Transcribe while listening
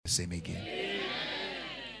same again.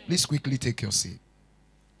 Please quickly take your seat.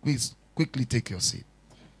 Please quickly take your seat.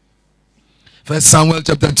 1 Samuel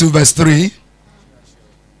chapter 2 verse 3.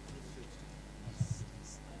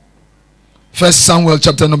 1 Samuel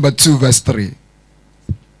chapter number 2 verse 3.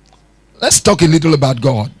 Let's talk a little about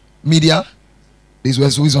God. Media. This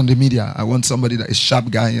was who is on the media. I want somebody that is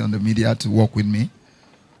sharp guy on the media to work with me.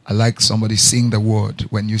 I like somebody seeing the word.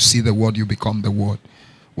 When you see the word, you become the word.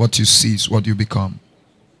 What you see is what you become.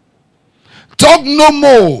 Talk no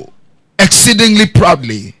more exceedingly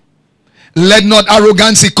proudly. Let not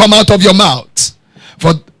arrogancy come out of your mouth.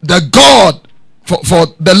 For the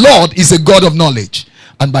Lord is a God of knowledge,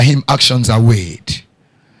 and by him actions are weighed.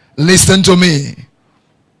 Listen to me.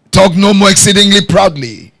 Talk no more exceedingly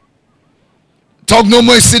proudly. Talk no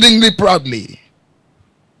more exceedingly proudly.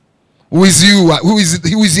 Who is you? Who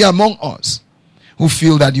is he among us who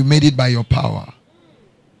feel that you made it by your power?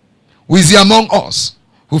 Who is he among us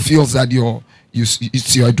who feels that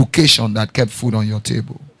it's your education that kept food on your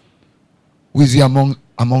table? Who is he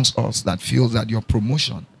amongst us that feels that your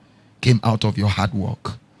promotion came out of your hard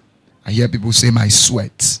work? I hear people say, my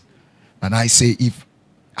sweat. And I say, if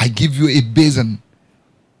I give you a basin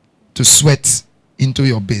to sweat into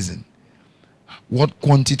your basin, what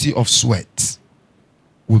quantity of sweat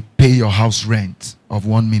will pay your house rent of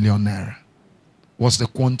 1 million naira? What's the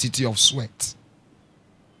quantity of sweat?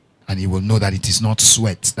 And you will know that it is not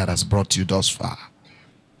sweat that has brought you thus far.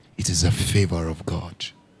 It is the favor of God.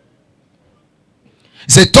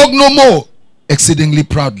 He said, talk no more exceedingly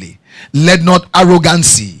proudly. Let not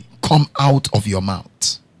arrogancy come out of your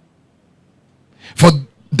mouth. For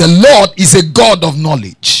the Lord is a God of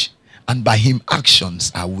knowledge, and by him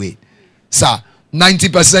actions are weighed. Sir,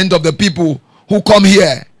 90% of the people who come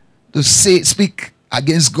here to speak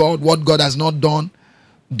against God, what God has not done,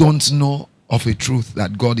 don't know of a truth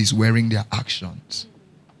that God is wearing their actions.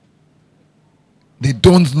 They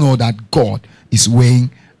don't know that God is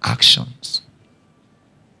weighing actions.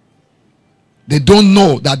 They don't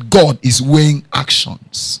know that God is weighing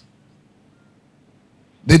actions.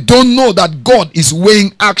 They don't know that God is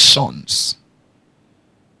weighing actions.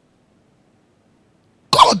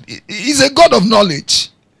 God is a God of knowledge.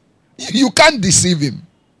 You can't deceive him.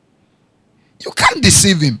 You can't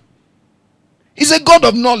deceive him. He's a God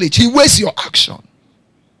of knowledge. He weighs your action.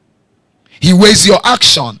 He weighs your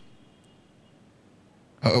action.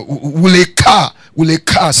 Will a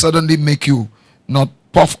car suddenly make you not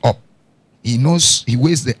puff up? He knows, he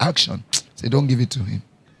weighs the action. Say, don't give it to him.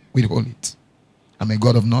 Withhold it. I'm a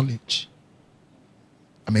God of knowledge.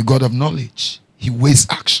 I'm a God of knowledge. He weighs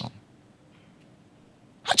action.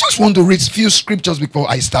 I just want to read a few scriptures before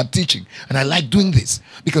I start teaching. And I like doing this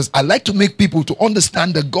because I like to make people to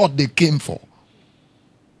understand the God they came for.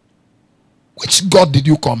 Which God did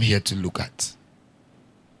you come here to look at?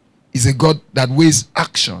 He's a God that weighs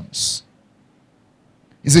actions.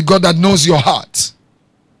 He's a God that knows your heart.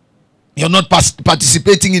 You're not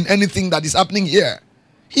participating in anything that is happening here.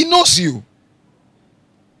 He knows you.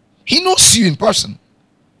 He knows you in person.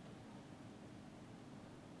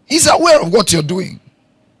 He's aware of what you're doing.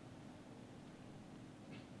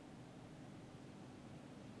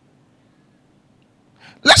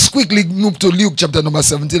 Let's quickly move to Luke chapter number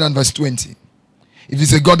 17 and verse 20. If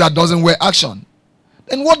he's a God that doesn't wear action,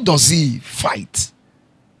 then what does he fight?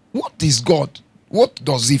 What is God? What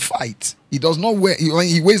does he fight? He does not wear,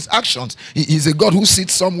 he weighs actions. He's a God who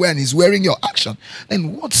sits somewhere and is wearing your action.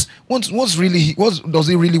 Then what does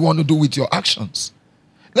he really want to do with your actions?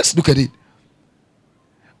 Let's look at it.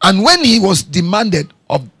 And when he was demanded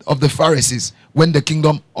of the Pharisees when the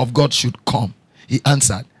kingdom of God should come, he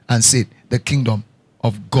answered and said, the kingdom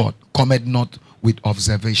of God cometh not with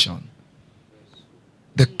observation.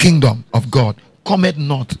 The kingdom of God cometh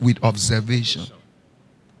not with observation.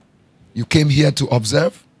 You came here to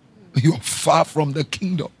observe? You are far from the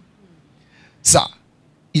kingdom. Sir,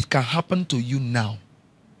 it can happen to you now.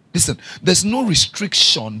 Listen, there's no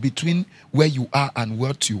restriction between where you are and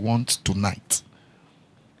what you want tonight.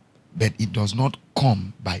 But it does not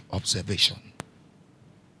come by observation.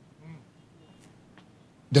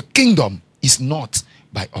 The kingdom is not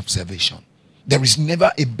by observation. There is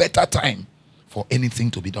never a better time for anything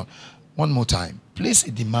to be done. One more time. Place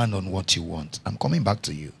a demand on what you want. I'm coming back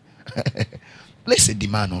to you. Place a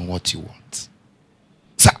demand on what you want.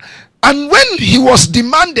 Sir, and when he was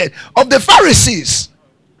demanded of the Pharisees,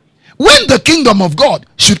 when the kingdom of God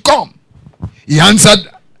should come, he answered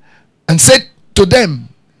and said to them,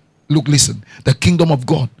 look, listen, the kingdom of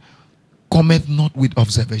God cometh not with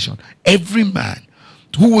observation. Every man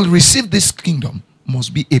who will receive this kingdom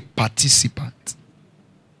must be a participant.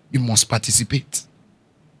 You must participate.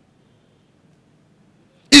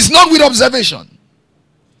 It's not with observation.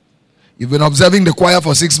 You've been observing the choir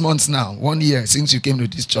for 6 months now, 1 year since you came to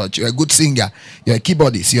this church. You're a good singer. You're a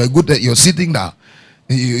keyboardist. You're sitting down.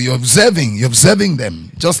 You're observing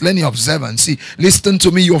them. Just let me observe and see. Listen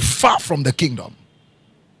to me. You're far from the kingdom.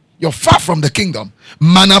 You're far from the kingdom.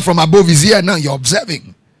 Manna from above is here now. You're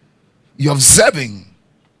observing. You're observing.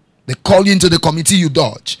 They call you into the committee, you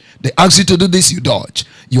dodge. They ask you to do this, you dodge.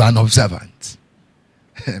 You are an observant.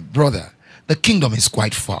 Brother, the kingdom is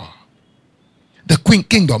quite far. The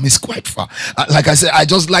kingdom is quite far. Like I said, I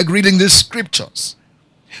just like reading these scriptures.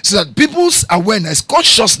 So that people's awareness,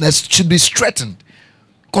 consciousness should be strengthened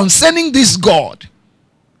concerning this God.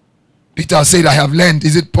 Peter said, I have learned,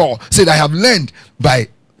 is it Paul? Said, I have learned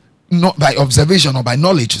not by observation or by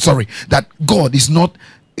knowledge, that God is not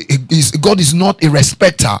a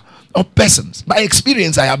respecter of persons. By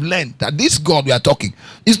experience, I have learned that this God we are talking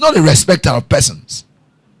is not a respecter of persons.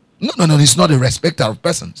 No, he's not a respecter of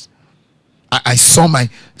persons. I saw my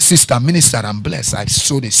sister minister. I'm blessed. I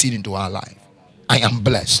sowed a seed into her life. I am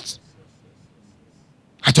blessed.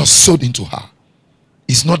 I just sowed into her.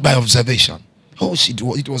 It's not by observation. Oh,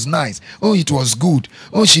 it was nice. Oh, it was good.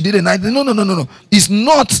 Oh, she did a nice. No. It's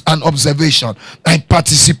not an observation. I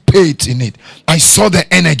participate in it. I saw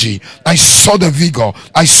the energy. I saw the vigor.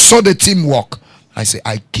 I saw the teamwork. I say,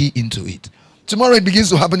 I key into it. Tomorrow it begins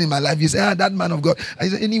to happen in my life. You say, that man of God. I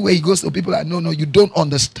say, anyway, he goes to people. No, you don't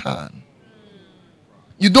understand.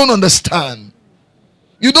 You don't understand.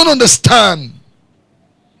 You don't understand.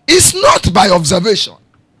 It's not by observation.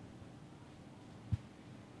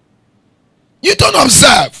 You don't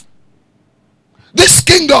observe. This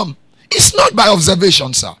kingdom is not by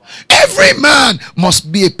observation, sir. Every man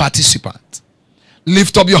must be a participant.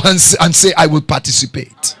 Lift up your hands and say, I will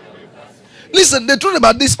participate. Listen, the truth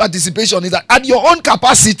about this participation is that at your own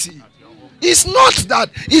capacity. It's not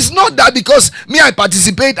that because me I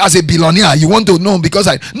participate as a billionaire. You want to know because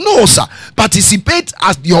no, sir. Participate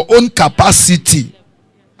at your own capacity.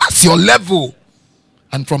 At your level.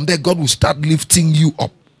 And from there, God will start lifting you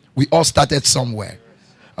up. We all started somewhere.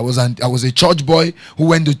 I was a church boy who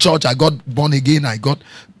went to church. I got born again. I got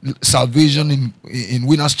salvation in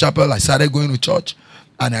Winners Chapel. I started going to church.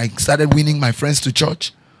 And I started winning my friends to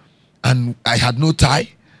church. And I had no tie.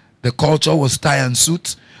 The culture was tie and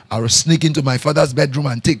suit. I would sneak into my father's bedroom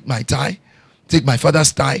and take my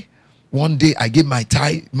father's tie. One day I gave my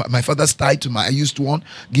tie, my father's tie I used one,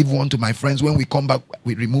 give one to my friends. When we come back,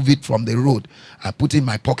 we remove it from the road. I put it in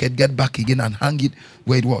my pocket, get back again and hang it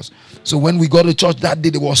where it was. So when we got to church that day,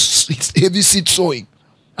 there was heavy seed sowing.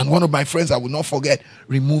 And one of my friends, I will not forget,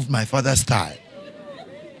 removed my father's tie.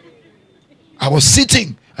 I was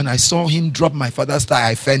sitting and I saw him drop my father's tie.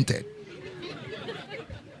 I fainted.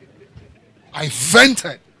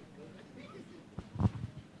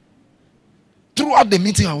 Throughout the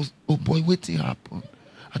meeting, I was, oh boy, waiting happen.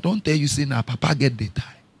 I don't tell you, say now, Papa get the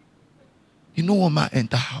tie. You know when I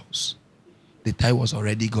enter house, the tie was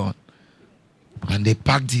already gone. And they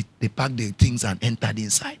packed it, they packed the things and entered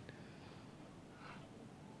inside.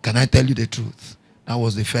 Can I tell you the truth? That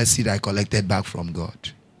was the first seed I collected back from God.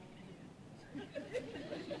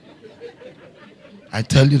 I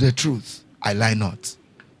tell you the truth. I lie not.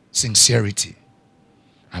 Sincerity.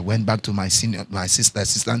 I went back to my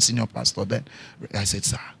assistant senior pastor then. I said,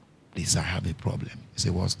 sir, please, I have a problem. He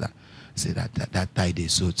said, what's that? I said, that tie they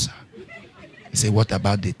sewed, sir. He said, what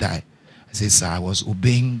about the tie? I said, sir, I was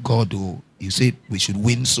obeying God. You said we should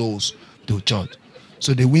win souls to church.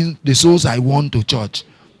 So the souls I won to church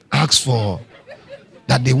asked for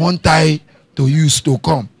that they want tie to use to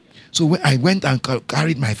come. So when I went and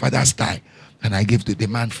carried my father's tie and I gave to the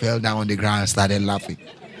man, fell down on the ground and started laughing.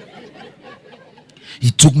 He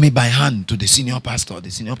took me by hand to the senior pastor. The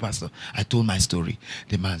senior pastor, I told my story.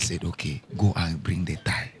 The man said, okay, go and bring the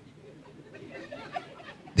tie.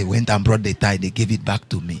 They went and brought the tie. They gave it back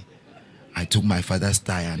to me. I took my father's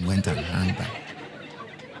tie and went and hung back.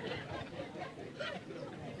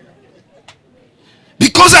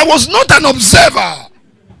 Because I was not an observer.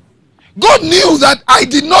 God knew that I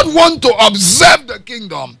did not want to observe the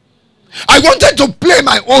kingdom. I wanted to play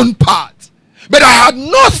my own part. But I had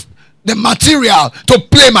not the material to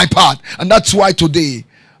play my part. And that's why today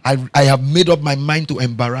I have made up my mind to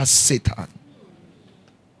embarrass Satan.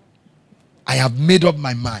 I have made up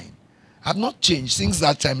my mind. I've not changed since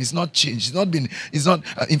that time. It's not changed. In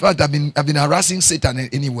fact, I've been harassing Satan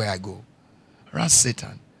anywhere I go. Harass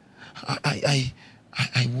Satan. I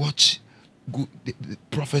watch good, the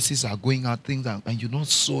prophecies are going out, things and you're not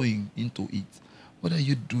sowing into it. What are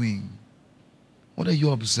you doing? What are you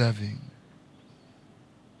observing?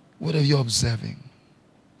 What are you observing?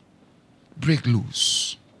 Break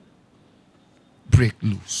loose. break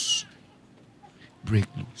loose. Break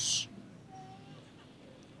loose.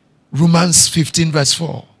 Romans 15 verse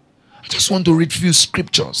 4. I just want to read few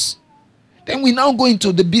scriptures. Then we now go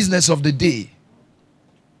into the business of the day.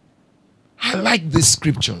 I like these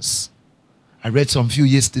scriptures. I read some few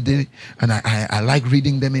yesterday, and I like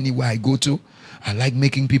reading them anywhere I go to. I like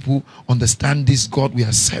making people understand this God we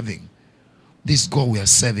are serving. This God we are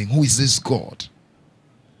serving. Who is this God?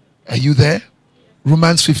 Are you there?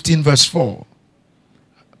 Romans 15 verse 4.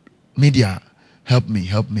 Media, help me.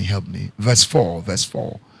 Verse 4 of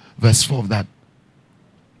that.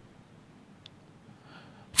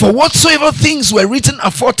 For whatsoever things were written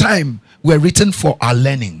aforetime were written for our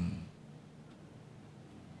learning,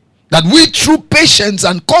 that we through patience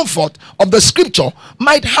and comfort of the scripture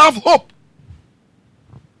might have hope.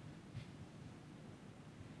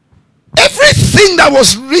 Everything that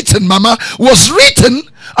was written, Mama, was written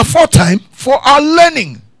aforetime for our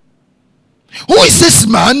learning. Who is this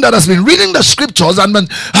man that has been reading the scriptures and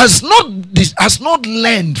has not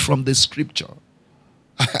learned from the scripture?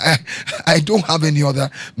 I don't have any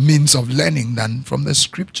other means of learning than from the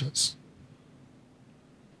scriptures.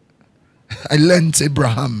 I learned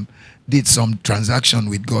Abraham did some transaction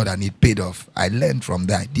with God and it paid off. I learned from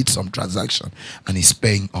that. I did some transaction and it's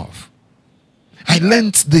paying off. I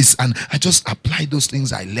learned this and I just applied those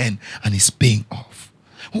things I learned and it's paying off.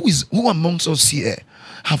 Who amongst us here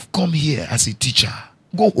have come here as a teacher?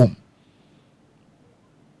 Go home.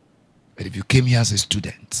 But if you came here as a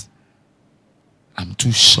student, I'm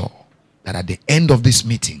too sure that at the end of this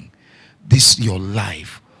meeting, your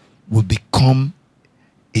life will become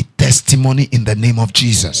a testimony in the name of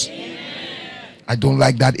Jesus. Amen. I don't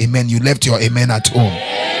like that amen. You left your amen at home.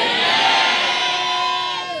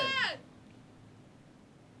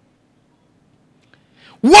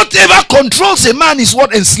 Whatever controls a man is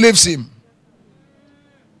what enslaves him.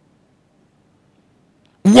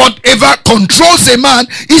 Whatever controls a man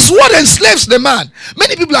is what enslaves the man.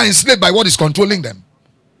 Many people are enslaved by what is controlling them.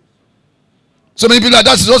 So many people are,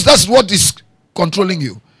 that's what is controlling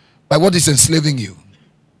you, by what is enslaving you.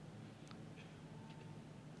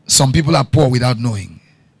 Some people are poor without knowing,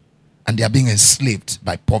 and they are being enslaved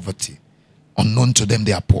by poverty. Unknown to them,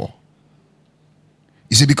 they are poor.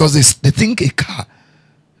 You see, because they think a car,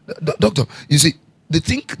 doctor, you see, they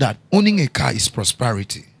think that owning a car is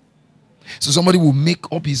prosperity. So somebody will make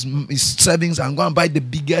up his savings and go and buy the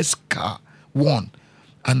biggest car, one.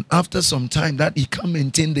 And after some time that he can't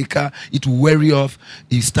maintain the car, it will wear off.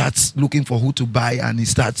 He starts looking for who to buy and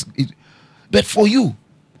But for you,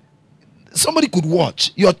 somebody could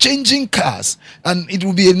watch. You're changing cars and it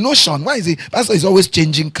will be a notion. Why is it? Pastor is always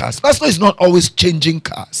changing cars. Pastor is not always changing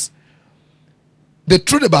cars. The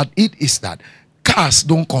truth about it is that cars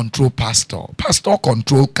don't control pastor. Pastor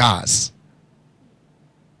control cars.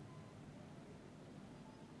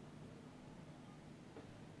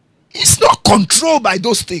 He's not controlled by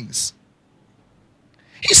those things.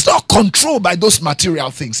 He's not controlled by those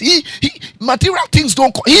material things. Material things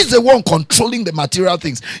don't. He's the one controlling the material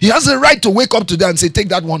things. He has the right to wake up today and say, take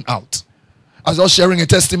that one out. I was just sharing a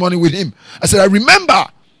testimony with him. I said, I remember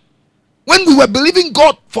when we were believing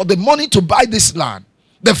God for the money to buy this land,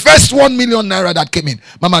 the first 1 million naira that came in.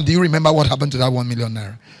 Mama, do you remember what happened to that 1 million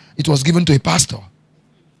naira? It was given to a pastor.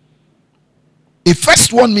 A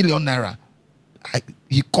first 1 million naira.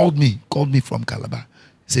 He called me from Calabar.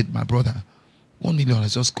 He said, my brother, 1 million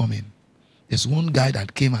has just come in. There's one guy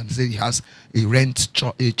that came and said he has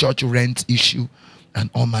a church rent issue and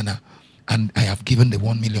all manner. And I have given the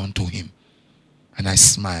 1 million to him. And I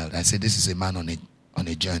smiled. I said, this is a man on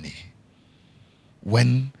a journey.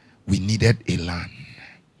 When we needed a land,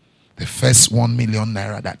 the first 1 million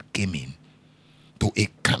naira that came in to a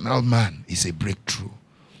carnal man is a breakthrough.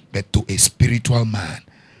 But to a spiritual man,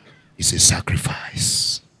 it's a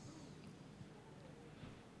sacrifice.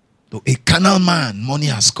 To a carnal man, money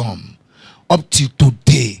has come. Up till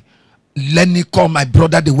today, Lenny called my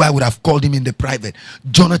brother the way I would have called him in the private.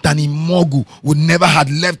 Jonathan Imogu would never have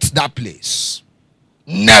left that place.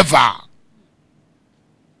 Never.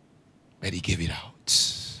 But he gave it out.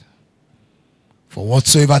 For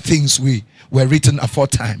whatsoever things we were written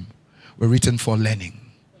aforetime were written for learning,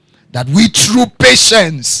 that we through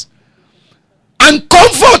patience and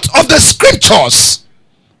comfort of the scriptures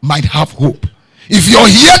might have hope. If you're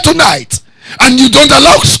here tonight and you don't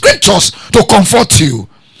allow scriptures to comfort you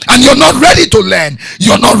and you're not ready to learn,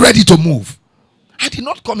 you're not ready to move. I did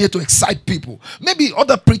not come here to excite people. Maybe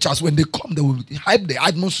other preachers, when they come, they will hype the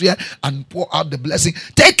atmosphere and pour out the blessing.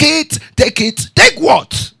 Take it. Take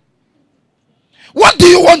what? What do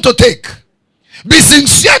you want to take? Be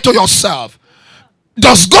sincere to yourself.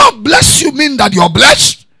 Does God bless you mean that you're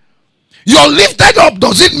blessed? You're lifted up.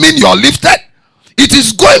 Does it mean you're lifted? It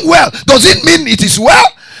is going well. Does it mean it is well?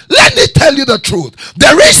 Let me tell you the truth.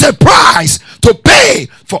 There is a price to pay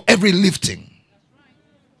for every lifting.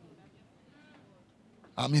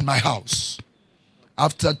 I'm in my house.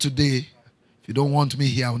 After today, if you don't want me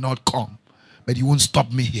here, I will not come. But you won't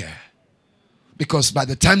stop me here. Because by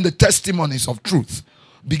the time the testimonies of truth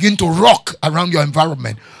begin to rock around your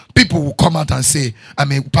environment, people will come out and say,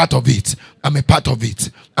 I'm a part of it. I'm a part of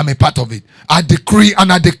it. I'm a part of it. I decree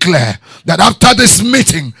and I declare that after this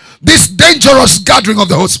meeting, this dangerous gathering of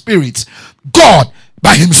the Holy Spirit, God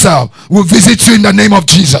by himself will visit you in the name of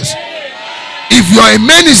Jesus. If your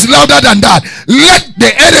amen is louder than that, let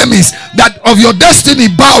the enemies that of your destiny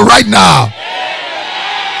bow right now.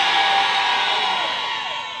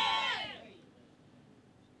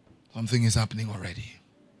 Something is happening already.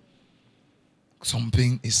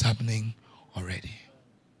 Something is happening already.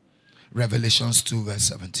 Revelations 2 verse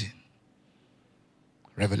 17.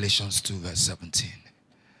 Revelations 2 verse 17.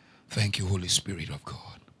 Thank you, Holy Spirit of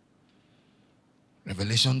God.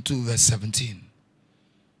 Revelation 2 verse 17.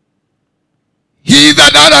 He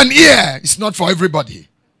that had an ear, it's not for everybody.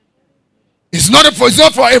 It's not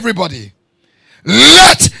for everybody.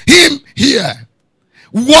 Let him hear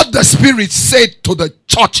what the Spirit said to the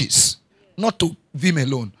churches, not to them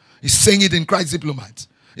alone. He's saying it in Christ Diplomat.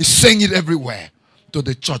 He's saying it everywhere to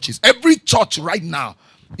the churches. Every church right now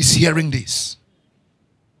is hearing this.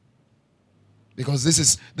 Because this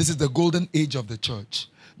is the golden age of the church.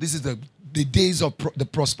 This is the days of the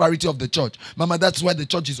prosperity of the church. Mama, that's why the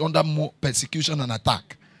church is under more persecution and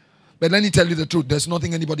attack. But let me tell you the truth. There's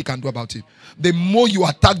nothing anybody can do about it. The more you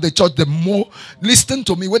attack the church, the more... Listen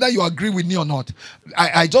to me, whether you agree with me or not.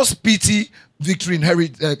 I just pity Victory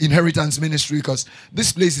Inheritance Ministry because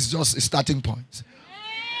this place is just a starting point.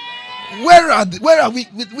 Where are we?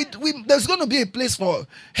 There's going to be a place for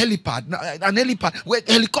helipad, an helipad, where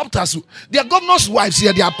helicopters. There are governors' wives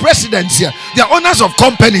here. There are presidents here. There are owners of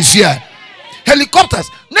companies here. Helicopters.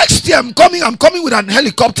 Next year I'm coming with an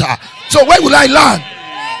helicopter. So where will I land?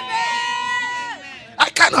 I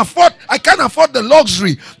can't afford the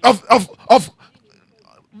luxury of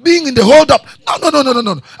being in the hold up.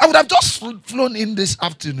 No. I would have just flown in this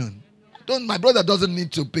afternoon. My brother doesn't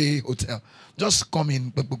need to pay hotel. Just come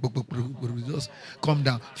in, just come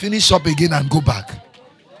down, finish up again and go back.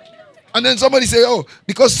 And then somebody say, oh,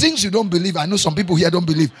 because since you don't believe, I know some people here don't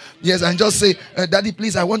believe. Yes, and just say, Daddy,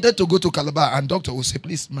 please, I wanted to go to Calabar. And doctor will say,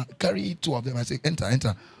 please, carry 2 of them. I say,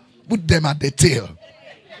 enter. Put them at the tail,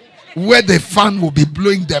 where the fan will be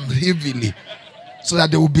blowing them heavily, so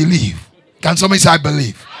that they will believe. Can somebody say, I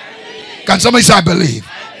believe? Can somebody say, I believe?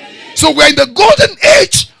 So we're in the golden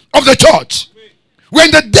age of the church. We're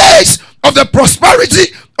in the days of the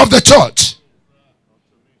prosperity of the church.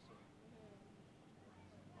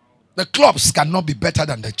 The clubs cannot be better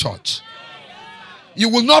than the church. You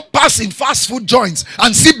will not pass in fast food joints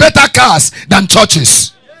and see better cars than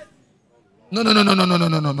churches. No.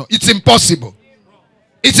 It's impossible.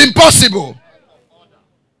 It's impossible.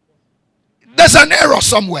 There's an error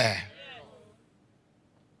somewhere.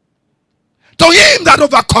 To him that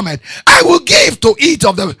overcometh, I will give to eat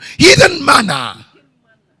of the hidden manna,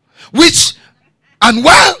 which and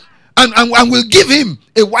will give him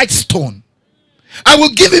a white stone. I will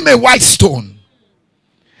give him a white stone,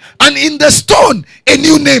 and in the stone a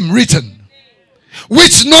new name written,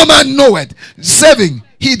 which no man knoweth, saving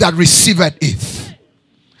he that receiveth it.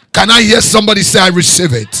 Can I hear somebody say, I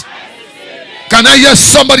receive it? Can I hear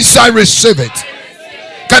somebody say, I receive it?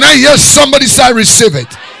 Can I hear somebody say, I receive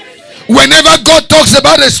it? Whenever God talks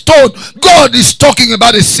about a stone, God is talking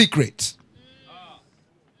about a secret.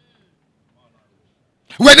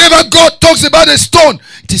 Whenever God talks about a stone,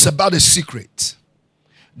 it is about a secret.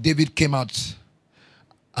 David came out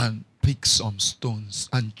and picked some stones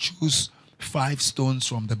and chose 5 stones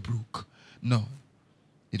from the brook. No,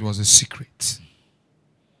 it was a secret.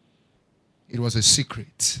 It was a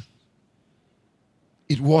secret.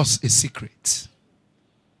 It was a secret.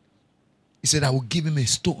 He said, I will give him a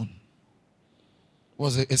stone.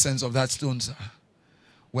 What's the essence of that stone, sir?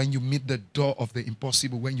 When you meet the door of the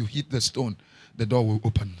impossible, when you hit the stone, the door will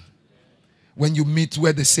open. When you meet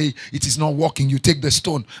where they say it is not working, you take the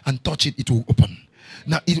stone and touch it, it will open.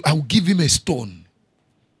 Now, I will give him a stone.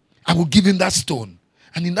 I will give him that stone.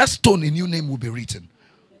 And in that stone, a new name will be written.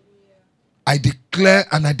 I declare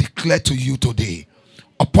and I declare to you today,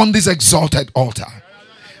 upon this exalted altar,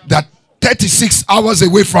 that 36 hours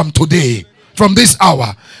away from today, from this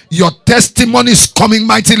hour, your testimony is coming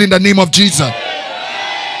mightily in the name of Jesus.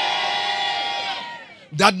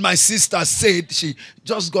 That my sister said she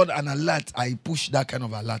just got an alert. I pushed that kind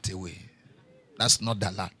of alert away. That's not the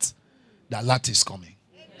alert. The alert is coming.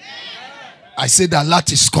 I say the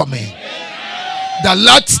alert is coming. The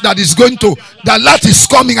alert that is going to, the alert is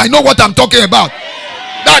coming. I know what I'm talking about.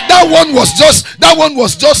 That one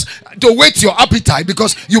was just to whet your appetite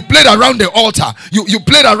because you played around the altar. You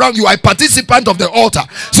played around, you are a participant of the altar.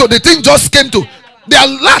 So the thing just came to, the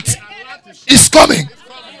alert is coming.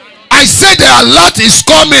 I say the alert is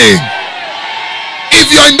coming. If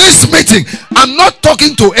you're in this meeting, I'm not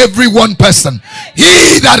talking to every one person.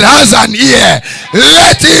 He that has an ear,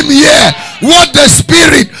 let him hear what the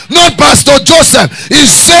Spirit, not Pastor Joseph, is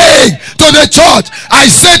saying to the church. I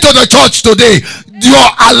say to the church today, your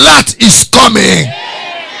alert is coming.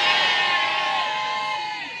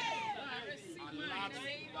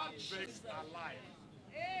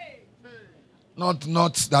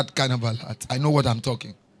 Not that kind of alert. I know what I'm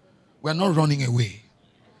talking. We're not running away.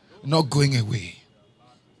 Not going away.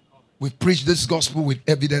 We preach this gospel with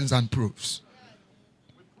evidence and proofs.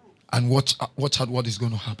 And watch out what is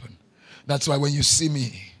going to happen. That's why when you see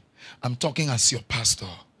me, I'm talking as your pastor.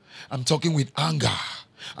 I'm talking with anger.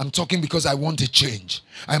 I'm talking because I want a change.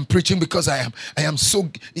 I'm preaching because I am so,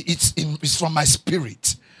 it's from my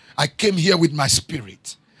spirit. I came here with my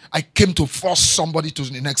spirit. I came to force somebody to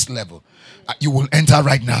the next level. You will enter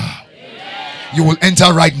right now. You will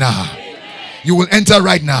enter right now. You will enter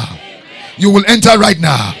right now. You will enter right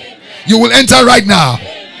now. You will enter right now.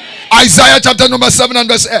 Isaiah chapter number 7 and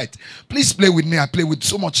verse 8. Please play with me. I play with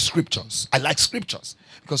so much scriptures. I like scriptures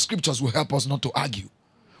because scriptures will help us not to argue.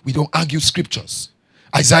 We don't argue scriptures.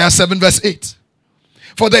 Isaiah 7 verse 8.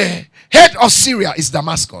 For the head of Syria is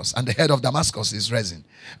Damascus, and the head of Damascus is Rezin.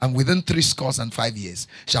 And within 65 years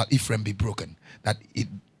shall Ephraim be broken, that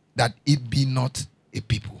it be not a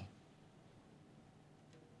people.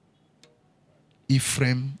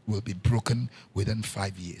 Ephraim will be broken within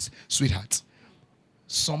 5 years. Sweetheart,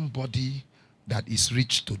 somebody that is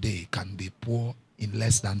rich today can be poor in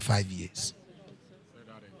less than 5 years.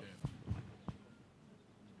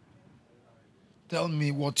 Tell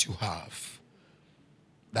me what you have,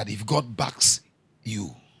 that if God backs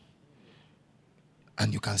you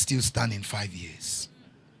and you can still stand in 5 years.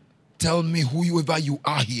 Tell me whoever you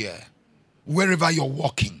are here, wherever you're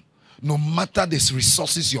walking, no matter the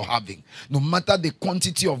resources you're having, no matter the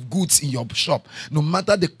quantity of goods in your shop, no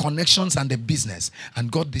matter the connections and the business,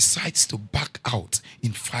 and God decides to back out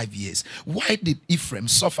in 5 years. Why did Ephraim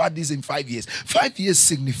suffer this in 5 years? 5 years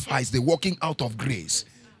signifies the walking out of grace.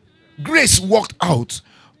 Grace walked out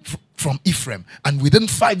from Ephraim, and within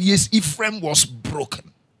 5 years, Ephraim was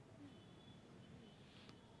broken.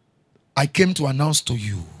 I came to announce to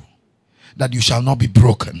you that you shall not be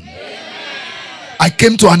broken. I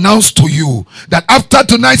came to announce to you that after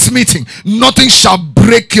tonight's meeting, nothing shall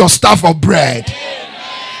break your staff of bread.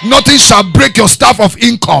 Nothing shall break your staff of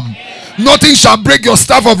income. Nothing shall break your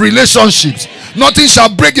staff of relationships. Nothing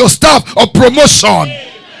shall break your staff of promotion.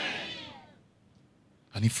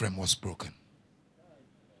 And Ephraim was broken.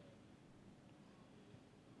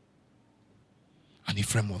 And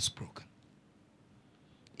Ephraim was broken.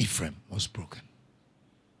 Ephraim was broken.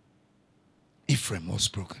 Ephraim was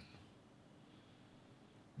broken.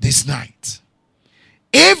 This night,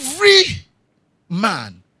 every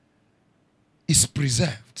man is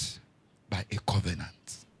preserved by a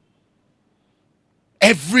covenant.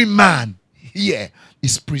 Every man here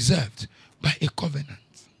is preserved by a covenant.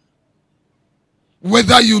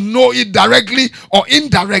 Whether you know it directly or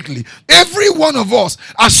indirectly, every one of us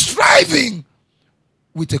are striving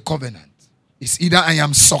with a covenant. It's either I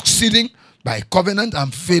am succeeding by a covenant, I'm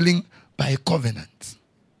failing by a covenant.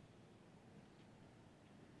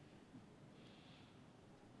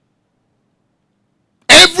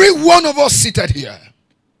 Every one of us seated here.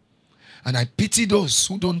 And I pity those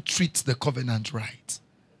who don't treat the covenant right.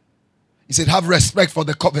 He said, have respect for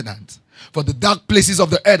the covenant. For the dark places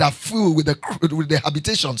of the earth are filled with the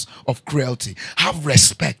habitations of cruelty. Have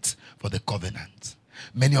respect for the covenant.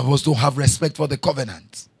 Many of us don't have respect for the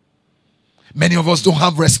covenant. Many of us don't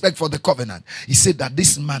have respect for the covenant. He said that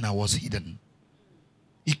this manna was hidden.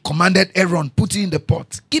 He commanded Aaron, put it in the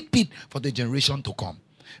pot. Keep it for the generation to come.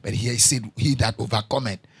 But here he said, he that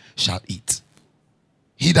overcometh shall eat.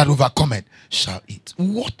 He that overcometh shall eat.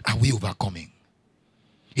 What are we overcoming?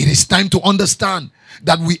 It is time to understand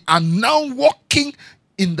that we are now walking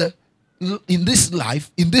in this life,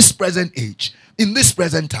 in this present age, in this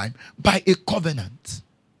present time, by a covenant.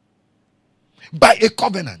 By a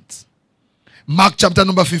covenant. Mark chapter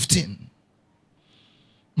number 15.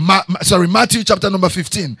 Matthew chapter number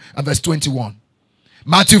 15 and verse 21.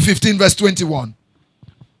 Matthew 15 verse 21.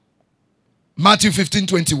 Matthew 15,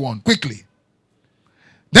 21. Quickly.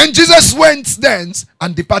 Then Jesus went thence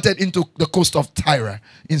and departed into the coast of Tyre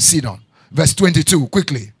in Sidon. Verse 22,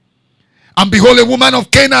 quickly. And behold, a woman of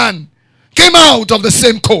Canaan came out of the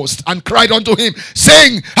same coast and cried unto him,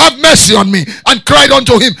 saying, have mercy on me. And cried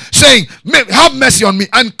unto him, saying, have mercy on me.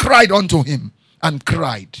 And cried unto him, and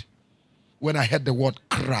cried. When I heard the word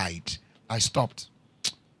cried, I stopped.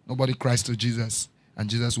 Nobody cries to Jesus, and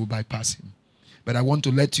Jesus will bypass him. But I want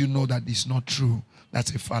to let you know that it's not true.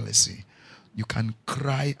 That's a fallacy. You can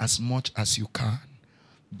cry as much as you can.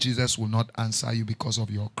 Jesus will not answer you because of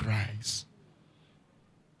your cries.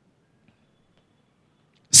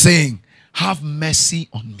 Saying, have mercy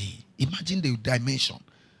on me. Imagine the dimension.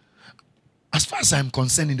 As far as I'm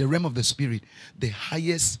concerned, in the realm of the spirit, the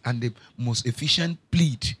highest and the most efficient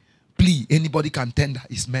plea anybody can tender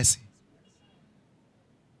is mercy.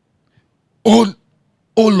 Oh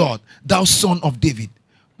Lord, thou son of David,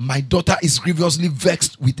 my daughter is grievously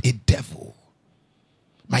vexed with a devil.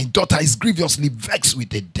 My daughter is grievously vexed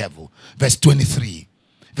with a devil. Verse 23.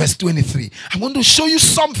 Verse 23. I want to show you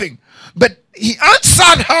something. But he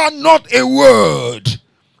answered her not a word.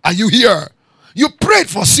 Are you here? You prayed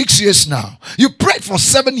for 6 years now. You prayed for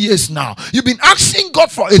 7 years now. You've been asking God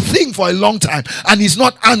for a thing for a long time, and he's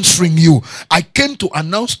not answering you. I came to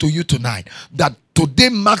announce to you tonight that today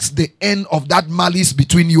marks the end of that malice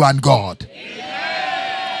between you and God.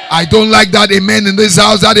 Amen. I don't like that amen in this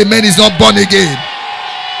house. That amen is not born again.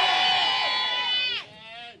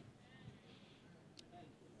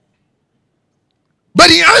 But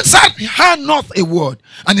he answered her not a word.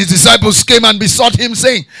 And his disciples came and besought him,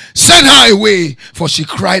 saying, send her away, for she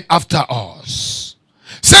cried after us.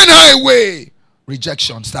 Send her away.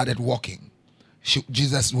 Rejection started walking.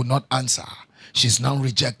 Jesus would not answer. She's now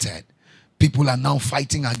rejected. People are now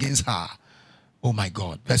fighting against her. Oh my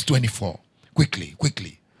God. Verse 24. Quickly.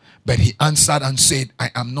 But he answered and said, I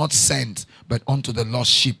am not sent, but unto the lost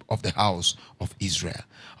sheep of the house of Israel.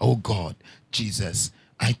 Oh God, Jesus,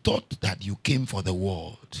 I thought that you came for the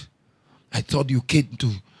world. I thought you came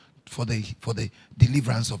for the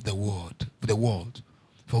deliverance of the world.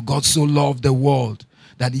 For God so loved the world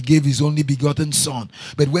that he gave his only begotten son.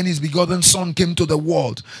 But when his begotten son came to the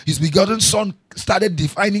world, his begotten son started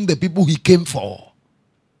defining the people he came for.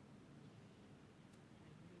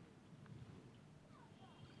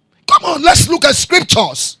 Come on, let's look at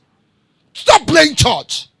scriptures. Stop playing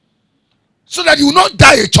church so that you will not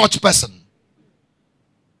die a church person.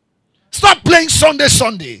 Stop playing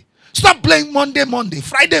Sunday. Stop playing Monday,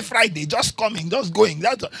 Friday, just coming, just going.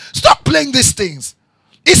 Stop playing these things.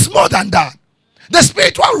 It's more than that. The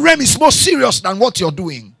spiritual realm is more serious than what you're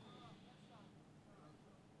doing.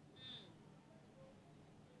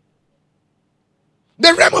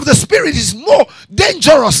 The realm of the spirit is more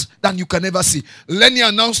dangerous than you can ever see. Let me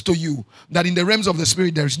announce to you that in the realms of the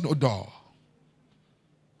spirit there is no door.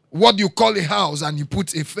 What you call a house and you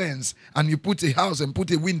put a fence and you put a house and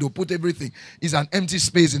put a window, put everything, is an empty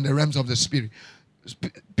space in the realms of the spirit.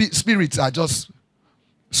 Spirits are just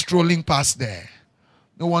strolling past there.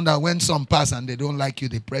 No wonder when some pass and they don't like you,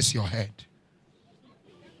 they press your head.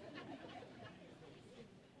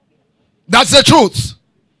 That's the truth.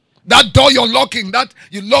 That door you're locking, that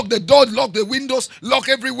you lock the door, lock the windows, lock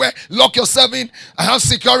everywhere, lock yourself in. I have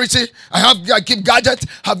security. I keep gadgets.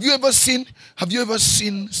 Have you ever seen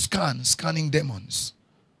scanning demons?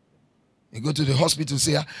 You go to the hospital,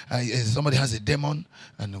 say somebody has a demon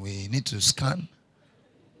and we need to scan.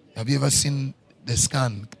 Have you ever seen the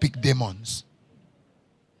scan pick demons?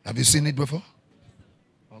 Have you seen it before?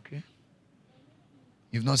 Okay.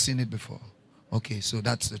 You've not seen it before. Okay, so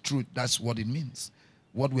that's the truth. That's what it means.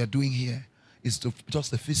 What we are doing here is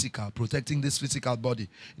just the physical, protecting this physical body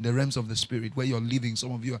in the realms of the spirit where you're living.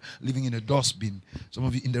 Some of you are living in a dustbin. Some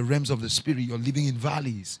of you in the realms of the spirit, you're living in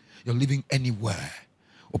valleys. You're living anywhere.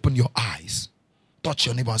 Open your eyes. Touch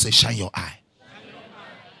your neighbor and say, shine your eye.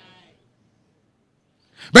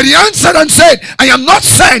 But he answered and said, I am not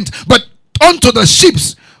sent, but unto the sheep,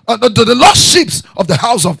 to the lost sheep of the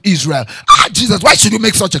house of Israel. Jesus, why should you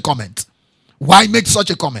make such a comment? Why make such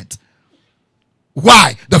a comment?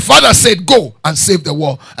 Why? The father said, go and save the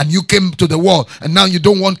world. And you came to the world. And now you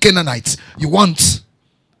don't want Canaanites. You want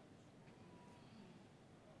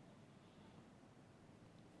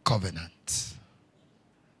covenant.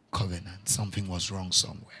 Covenant. Something was wrong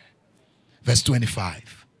somewhere. Verse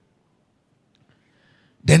 25.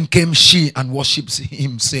 Then came she and worshipped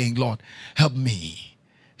him, saying, Lord, help me.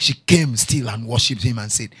 She came still and worshipped him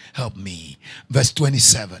and said, help me. Verse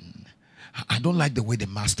 27. I don't like the way the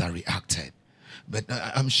master reacted. But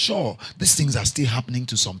I'm sure these things are still happening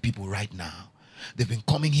to some people right now. They've been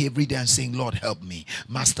coming here every day and saying, Lord, help me.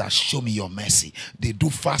 Master, show me your mercy. They do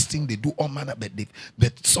fasting, they do all manner,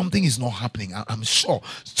 but something is not happening. I'm sure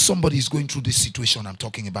somebody is going through this situation I'm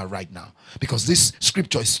talking about right now, because this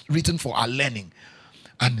scripture is written for our learning.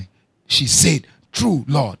 And she said, true,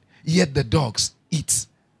 Lord, yet the dogs eat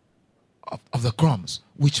of the crumbs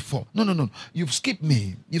which fall. No. You've skipped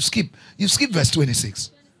me. You've skipped verse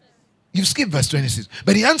 26. You've skipped verse 26.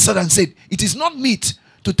 But he answered and said, it is not meet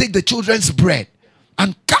to take the children's bread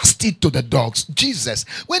and cast it to the dogs. Jesus,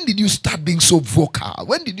 when did you start being so vocal?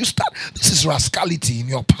 When did you start? This is rascality in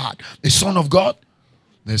your part. The Son of God?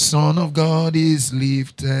 The Son of God is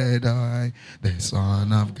lifted high. The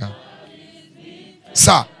Son of God.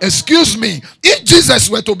 Sir, excuse me. If Jesus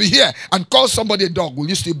were to be here and call somebody a dog, will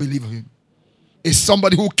you still believe him? Is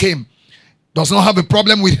somebody who came, does not have a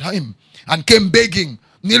problem with him, and came begging,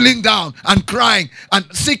 kneeling down and crying and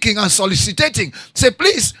seeking and soliciting. Say,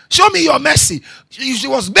 please, show me your mercy. She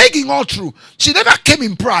was begging all through. She never came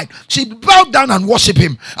in pride. She bowed down and worshipped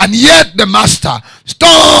him. And yet the master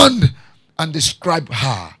stoned and described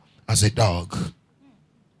her as a dog.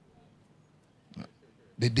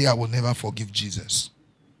 The day I will never forgive Jesus.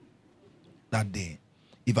 That day,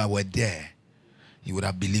 if I were there, he would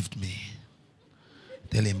have believed me.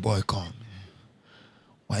 Tell him, boy, come.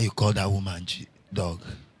 Why you call that woman dog?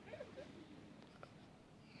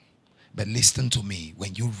 But listen to me.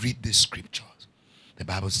 When you read the scriptures, the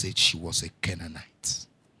Bible said she was a Canaanite.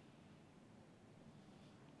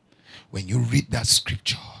 When you read that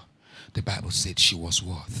scripture, the Bible said she was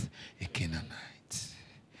worth a Canaanite.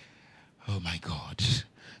 Oh my God.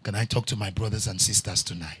 Can I talk to my brothers and sisters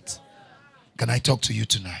tonight? Can I talk to you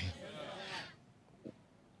tonight?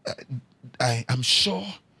 I am sure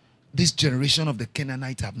this generation of the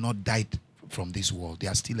Canaanites have not died from this world. They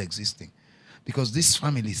are still existing. Because these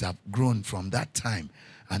families have grown from that time.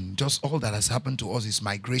 And just all that has happened to us is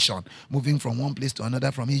migration. Moving from one place to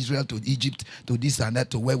another, from Israel to Egypt, to this and that,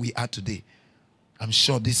 to where we are today. I'm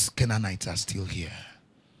sure these Canaanites are still here.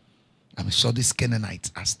 I'm sure these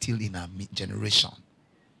Canaanites are still in our generation.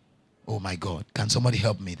 Oh my God. Can somebody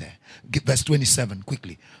help me there? Verse 27,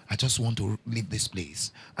 quickly. I just want to leave this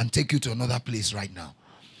place and take you to another place right now.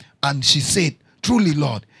 And she said, truly,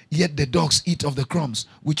 Lord, yet the dogs eat of the crumbs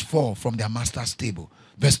which fall from their master's table.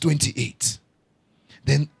 Verse 28.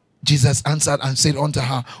 Then Jesus answered and said unto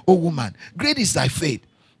her, O woman, great is thy faith.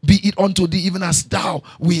 Be it unto thee even as thou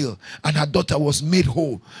wilt. And her daughter was made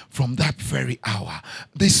whole from that very hour.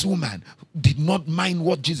 This woman did not mind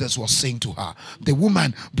what Jesus was saying to her. The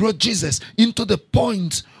woman brought Jesus into the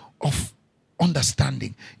point of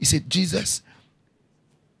understanding. He said, Jesus,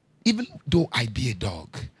 even though I be a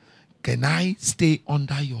dog, can I stay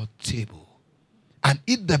under your table and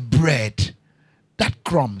eat the bread, that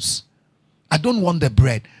crumbs? I don't want the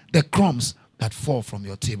bread, the crumbs that fall from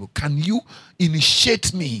your table. Can you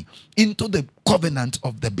initiate me into the covenant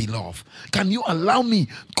of the beloved? Can you allow me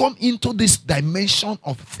come into this dimension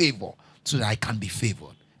of favor so that I can be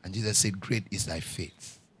favored? And Jesus said, great is thy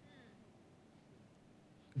faith.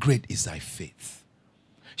 Great is thy faith.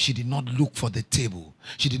 She did not look for the table.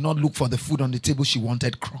 She did not look for the food on the table. She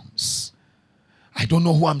wanted crumbs. I don't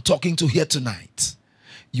know who I'm talking to here tonight.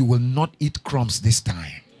 You will not eat crumbs this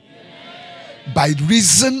time. By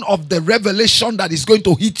reason of the revelation that is going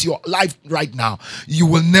to hit your life right now, you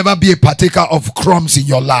will never be a partaker of crumbs in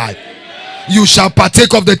your life. You shall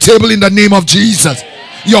partake of the table in the name of Jesus.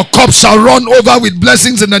 Your cup shall run over with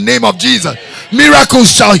blessings in the name of Jesus.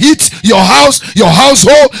 Miracles shall hit your house, your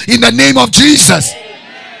household in the name of Jesus.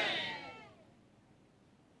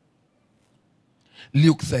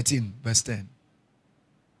 Luke 13 verse 10.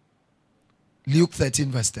 Luke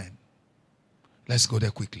 13 verse 10. Let's go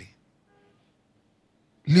there quickly.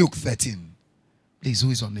 Luke 13. Please,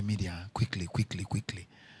 who is on the media? Quickly.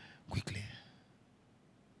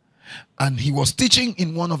 And he was teaching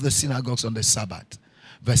in one of the synagogues on the Sabbath.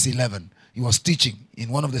 Verse 11. He was teaching in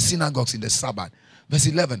one of the synagogues in the Sabbath. Verse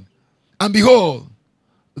 11. And behold,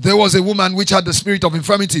 there was a woman which had the spirit of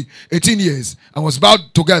infirmity 18 years and was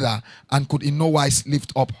bowed together and could in no wise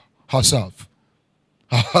lift up herself.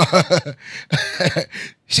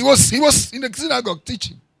 He was in the synagogue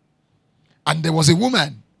teaching. And there was a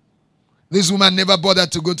woman. This woman never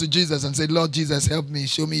bothered to go to Jesus and say, Lord Jesus, help me,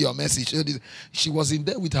 show me your mercy. She was in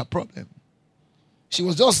there with her problem. She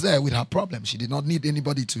was just there with her problem. She did not need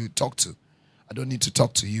anybody to talk to. I don't need to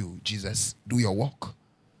talk to you, Jesus. Do your work.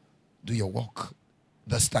 Do your work.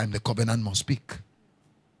 This time the covenant must speak.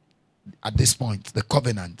 At this point, the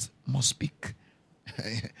covenant must speak.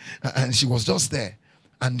 And she was just there.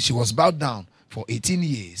 And she was bowed down for 18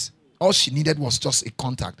 years All she needed was just a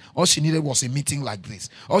contact. All she needed was a meeting like this.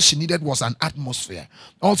 All she needed was an atmosphere.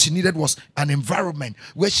 All she needed was an environment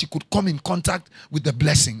where she could come in contact with the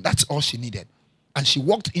blessing. That's all she needed. And she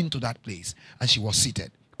walked into that place and she was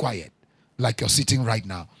seated, quiet, like you're sitting right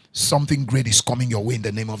now. Something great is coming your way in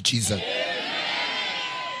the name of Jesus.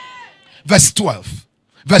 Verse 12.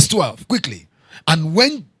 Verse 12, quickly. And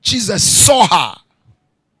when Jesus saw her,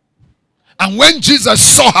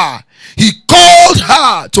 he called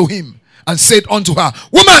her to him and said unto her,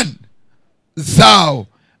 Woman, thou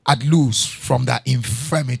art loose from that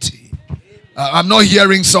infirmity. I'm not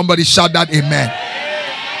hearing somebody shout that amen.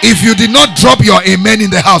 If you did not drop your amen in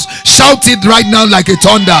the house, shout it right now like a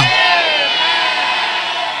thunder.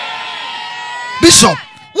 Bishop,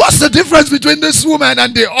 what's the difference between this woman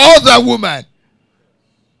and the other woman?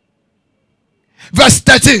 Verse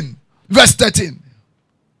 13.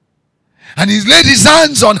 And he laid his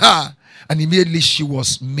hands on her, and immediately she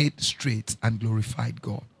was made straight and glorified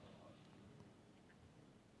God.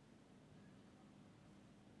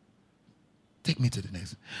 Take me to the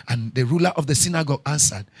next. And the ruler of the synagogue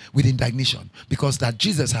answered with indignation, because that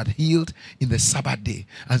Jesus had healed in the Sabbath day,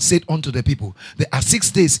 and said unto the people, there are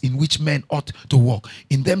 6 days in which men ought to walk.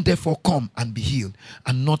 In them therefore come and be healed,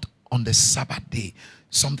 and not on the Sabbath day.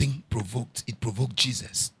 Something provoked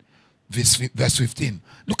Jesus. Verse 15.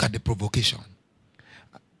 Look at the provocation.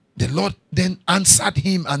 The Lord then answered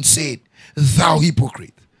him and said, Thou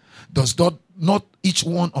hypocrite, does not each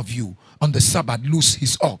one of you on the Sabbath loose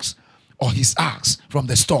his ox or his ass from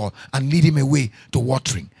the stall and lead him away to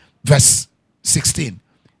watering? Verse 16.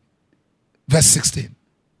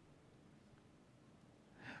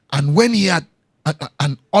 And when he had,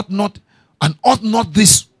 and ought not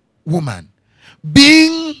this woman,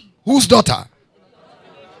 being whose daughter?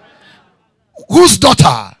 Whose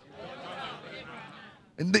daughter?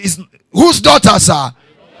 Whose daughters are?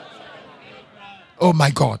 Oh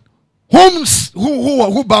my God.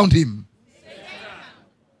 Who bound him?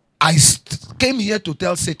 I came here to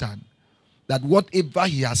tell Satan that whatever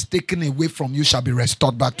he has taken away from you shall be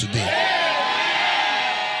restored back today.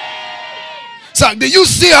 So, do you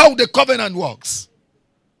see how the covenant works?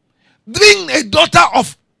 Being a daughter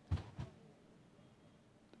of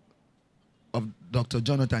Dr.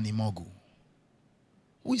 Jonathan Imogu,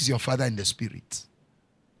 who is your father in the spirit?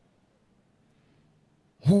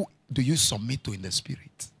 Who do you submit to in the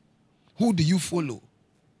spirit? Who do you follow?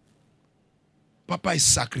 Papa is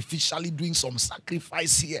sacrificially doing some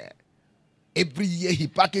sacrifice here. Every year he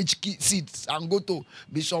package seeds and go to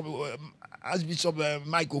Bishop, Archbishop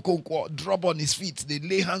Mike Okonkwo, drop on his feet. They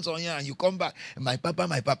lay hands on you and you come back. My papa,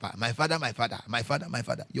 my father, my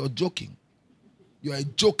father. You're joking. You're a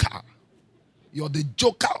joker. You're the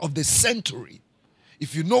joker of the century.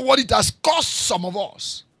 If you know what it has cost some of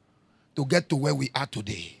us to get to where we are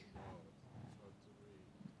today.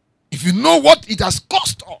 If you know what it has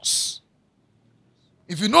cost us.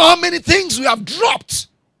 If you know how many things we have dropped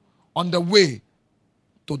on the way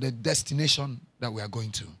to the destination that we are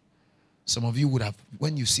going to. Some of you would have,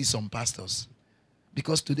 when you see some pastors,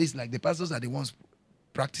 because today is like the pastors are the ones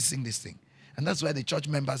practicing this thing. And that's why the church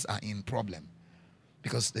members are in problem.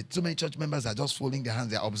 Because too many church members are just folding their hands.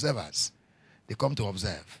 They are observers. They come to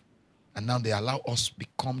observe. And now they allow us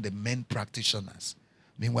become the main practitioners.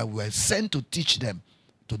 Meanwhile, we were sent to teach them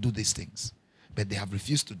to do these things. But they have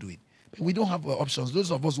refused to do it. But we don't have options.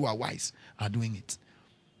 Those of us who are wise are doing it.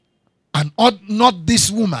 And ought not this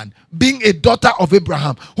woman, being a daughter of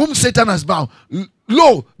Abraham, whom Satan has bound,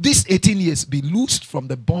 lo, these 18 years be loosed from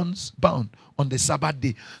the bonds bound on the Sabbath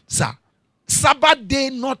day. Sir, Sabbath day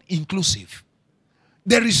not inclusive.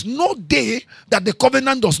 There is no day that the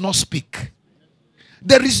covenant does not speak.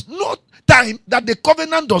 There is no time that the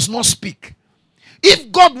covenant does not speak.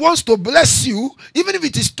 If God wants to bless you, even if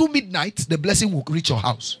it is 2 midnight, the blessing will reach your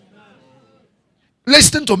house.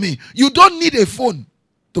 Listen to me. You don't need a phone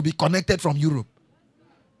to be connected from Europe.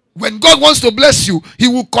 When God wants to bless you, he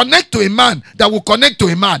will connect to a man that will connect to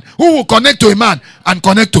a man who will connect to a man and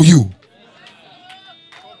connect to you.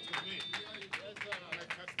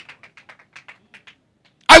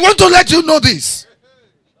 I want to let you know this.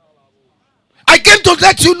 I came to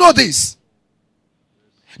let you know this.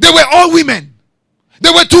 They were all women.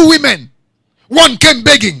 There were 2 women. One came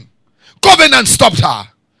begging. Covenant stopped her.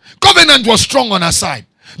 Covenant was strong on her side.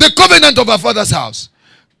 The covenant of her father's house.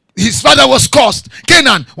 His father was cursed.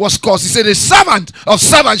 Canaan was cursed. He said, a servant of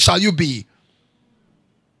servants shall you be.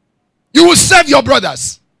 You will serve your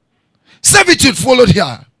brothers. Servitude followed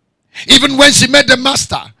her. Even when she met the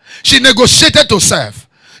master, she negotiated to serve.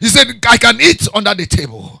 He said, I can eat under the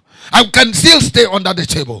table. I can still stay under the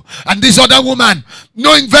table. And this other woman,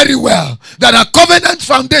 knowing very well that her covenant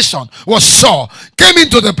foundation was sure, came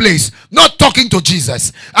into the place, not talking to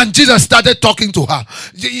Jesus. And Jesus started talking to her.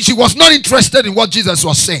 She was not interested in what Jesus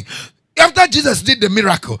was saying. After Jesus did the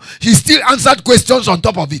miracle, he still answered questions on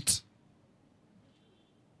top of it.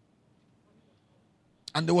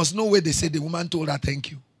 And there was no way they said the woman told her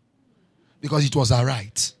thank you, because it was her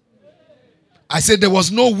right. I said there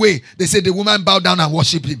was no way they said the woman bowed down and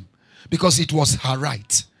worshiped him, because it was her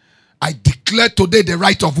right. I declare today the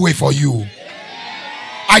right of way for you.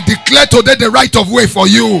 I declare today the right of way for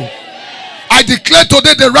you. I declare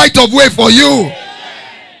today the right of way for you.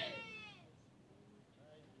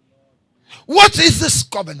 What is this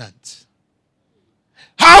covenant?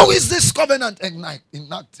 How is this covenant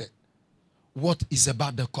enacted? What is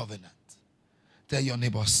about the covenant? Tell your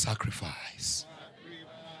neighbor, sacrifice.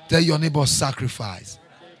 Tell your neighbor, sacrifice.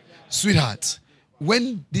 Sweetheart,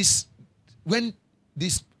 when this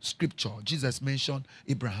scripture, Jesus mentioned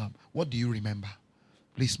Abraham, what do you remember?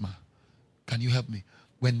 Please, ma, can you help me?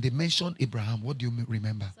 When they mentioned Abraham, what do you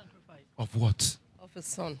remember? Sacrifice. Of what? Of his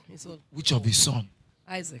son. Which of his son?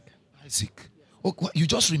 Isaac. Isaac. Oh, you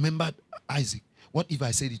just remembered Isaac. What if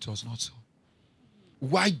I said it was not so?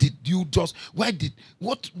 What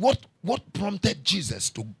prompted Jesus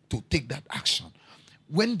to take that action?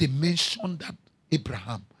 When they mentioned that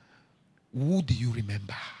Abraham, who do you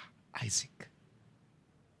remember? Isaac.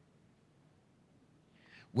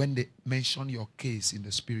 When they mention your case in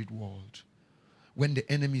the spirit world, when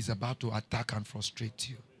the enemy is about to attack and frustrate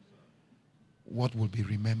you, what will be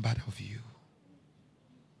remembered of you?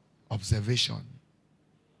 Observation.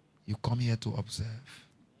 You come here to observe.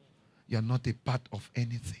 You are not a part of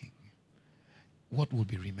anything. What will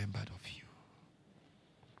be remembered of you?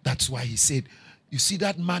 That's why he said, you see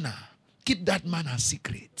that manna, keep that manna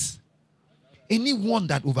secret. Anyone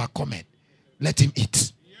that overcometh, let him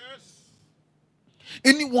eat.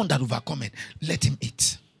 Anyone that overcometh, let him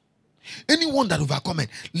eat. Anyone that overcometh,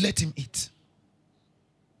 let him eat.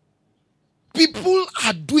 The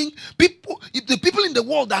people in the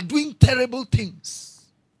world are doing terrible things.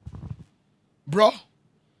 Bro,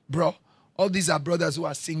 all these are brothers who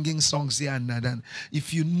are singing songs here and there.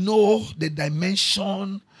 If you know the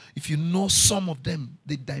dimension, if you know some of them,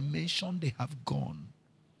 the dimension they have gone.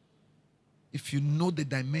 If you know the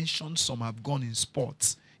dimension some have gone in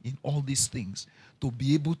sports, in all these things, to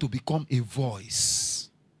be able to become a voice,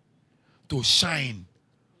 to shine,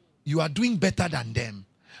 you are doing better than them.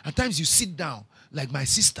 At times you sit down, like my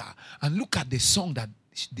sister, and look at the song that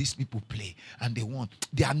these people play, and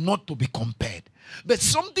they are not to be compared. But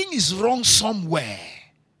something is wrong somewhere.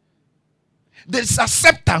 There's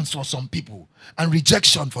acceptance for some people and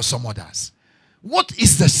rejection for some others. What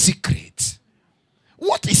is the secret?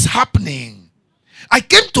 What is happening? I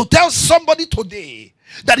came to tell somebody today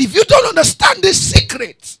that if you don't understand this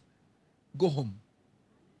secret, go home.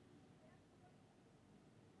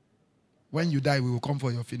 When you die, we will come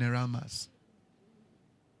for your funeral mass.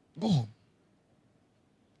 Go home.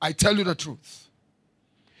 I tell you the truth.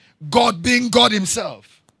 God, being God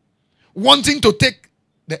himself, wanting to take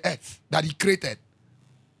the earth that he created,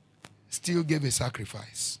 still gave a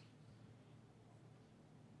sacrifice.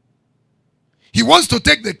 He wants to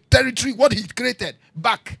take the territory, what he created,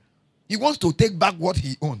 back. He wants to take back what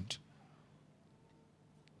he owned.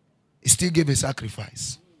 He still gave a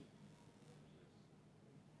sacrifice.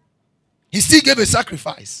 He still gave a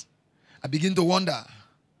sacrifice. I begin to wonder,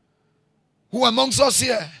 who amongst us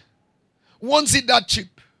here wants it that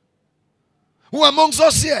cheap? Who amongst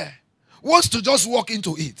us here wants to just walk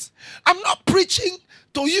into it? I'm not preaching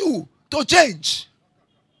to you to change.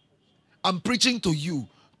 I'm preaching to you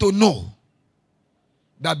to know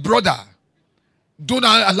that, brother, don't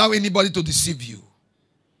allow anybody to deceive you.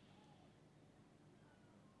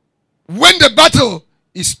 When the battle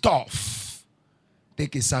is tough,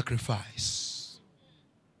 take a sacrifice.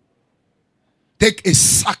 Take a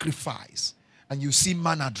sacrifice. And you see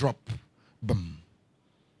manna drop. Boom.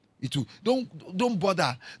 It will, don't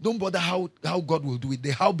bother how God will do it.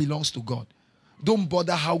 The how belongs to God. Don't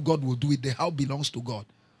bother how God will do it. The how belongs to God.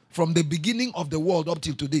 From the beginning of the world up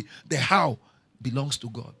till today, the how belongs to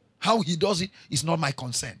God. How he does it is not my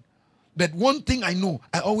concern. But one thing I know,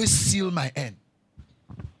 I always seal my end.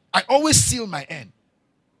 I always seal my end.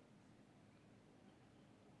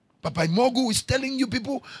 Papa Mogu is telling you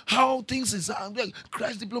people how things is.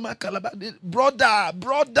 Christ Diploma Calabar. Brother.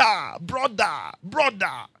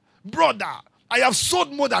 I have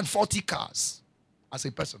sold more than 40 cars as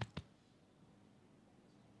a person.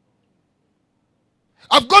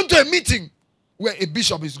 I've gone to a meeting where a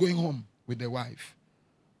bishop is going home with the wife.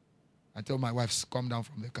 I tell my wife, come down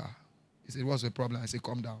from the car. He said, what's the problem? I said,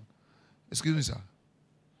 calm down. Excuse me, sir.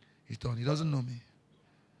 He turned. He doesn't know me.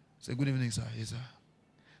 I said, good evening, sir. Yes, sir.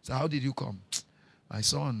 So how did you come? My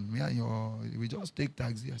son, me and we just take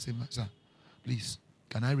taxi. I said, sir, please,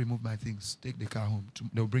 can I remove my things? Take the car home.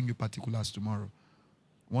 They'll bring you particulars tomorrow.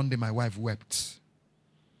 One day my wife wept.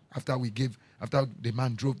 After the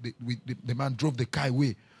man drove the car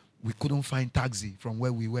away, we couldn't find taxi from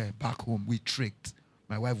where we were back home. We tricked.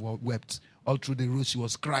 My wife wept. All through the road, she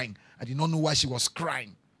was crying. I did not know why she was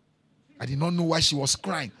crying.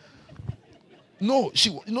 No. She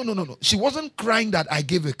wasn't crying that I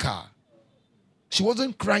gave a car.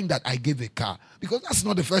 Because that's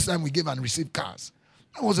not the first time we gave and received cars.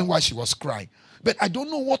 That wasn't why she was crying. But I don't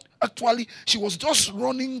know what actually, she was just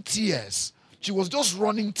running tears. So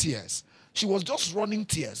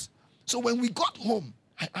when we got home,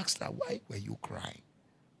 I asked her, why were you crying?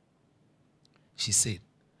 She said,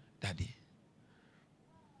 Daddy,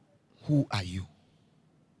 who are you?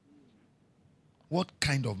 What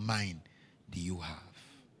kind of mind do you have?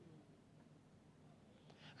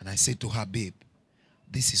 And I said to her, babe,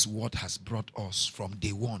 this is what has brought us from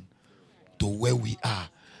day one to where we are.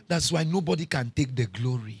 That's why nobody can take the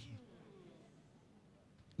glory.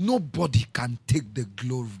 Nobody can take the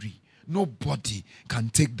glory. Nobody can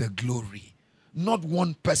take the glory. Not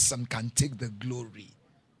one person can take the glory.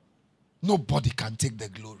 Nobody can take the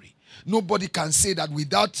glory. Nobody can say that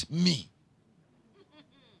without me,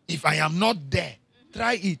 if I am not there,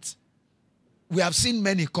 try it. We have seen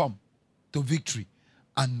many come to victory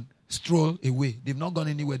and stroll away. They've not gone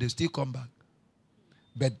anywhere. They still come back.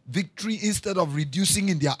 But victory, instead of reducing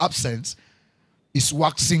in their absence, is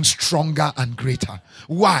waxing stronger and greater.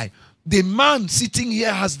 Why? The man sitting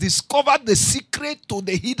here has discovered the secret to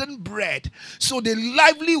the hidden bread. So the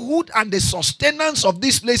livelihood and the sustenance of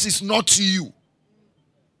this place is not you.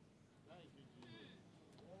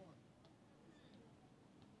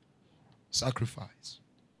 Sacrifice.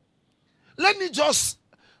 Let me just,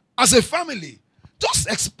 as a family, just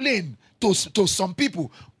explain to some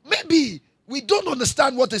people. Maybe we don't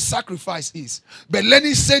understand what a sacrifice is. But let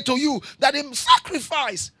me say to you that a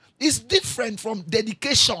sacrifice is different from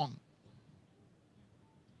dedication.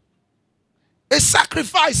 A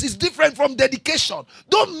sacrifice is different from dedication.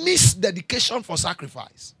 Don't miss dedication for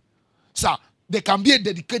sacrifice. Sir, there can be a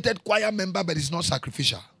dedicated choir member, but it's not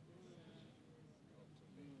sacrificial.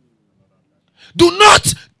 Do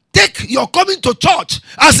not take your coming to church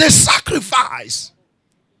as a sacrifice.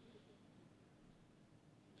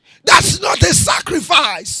 That's not a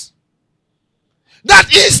sacrifice.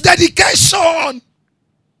 That is dedication.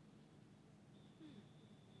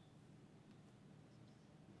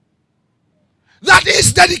 That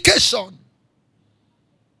is dedication.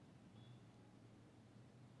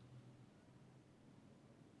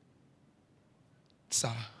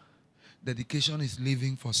 Sir, dedication is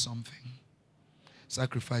living for something.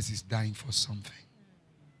 Sacrifice is dying for something.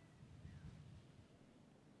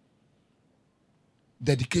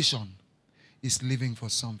 Dedication is living for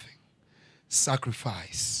something.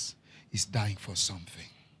 Sacrifice is dying for something.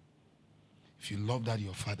 If you love that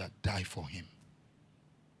your father, die for him.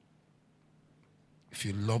 If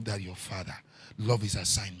you love that your father, love his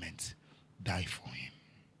assignment, die for him.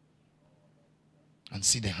 And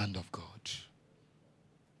see the hand of God.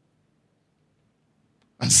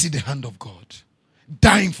 And see the hand of God.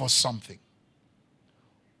 Dying for something.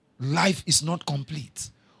 Life is not complete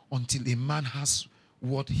until a man has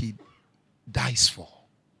what he dies for.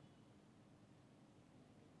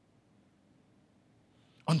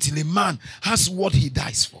 Until a man has what he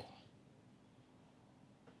dies for.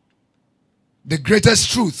 The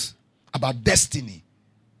greatest truth about destiny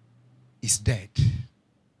is dead.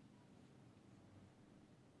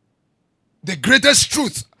 The greatest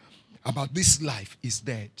truth about this life is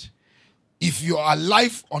dead. If you are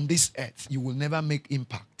alive on this earth, you will never make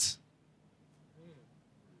impact.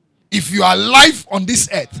 If you are alive on this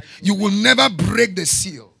earth, you will never break the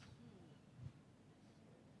seal.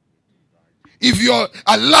 If you are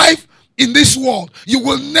alive in this world, you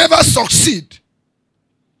will never succeed.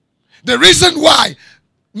 The reason why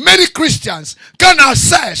many Christians can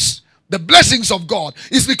access the blessings of God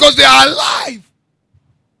is because they are alive.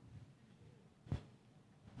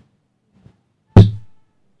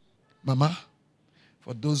 Mama,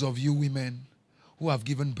 for those of you women who have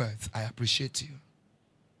given birth, I appreciate you.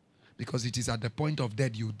 Because it is at the point of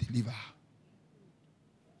death you deliver.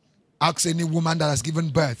 Ask any woman that has given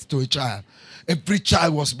birth to a child. Every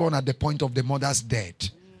child was born at the point of the mother's death.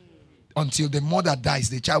 Until the mother dies,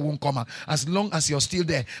 the child won't come out. As long as you're still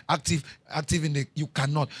there, active in the, you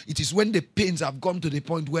cannot. It is when the pains have gone to the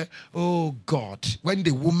point where, oh God, when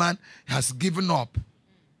the woman has given up,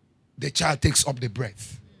 the child takes up the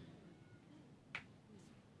breath.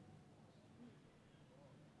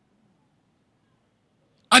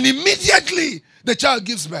 And immediately the child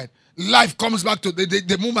gives birth. Life comes back to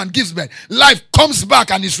the woman gives birth. Life comes back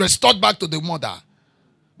and is restored back to the mother.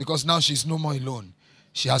 Because now she's no more alone.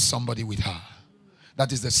 She has somebody with her.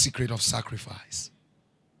 That is the secret of sacrifice.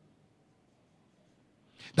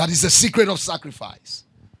 That is the secret of sacrifice.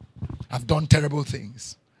 I've done terrible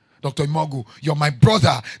things. Dr. Imogu, you're my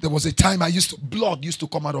brother. There was a time blood used to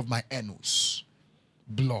come out of my anus.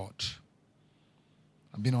 Blood.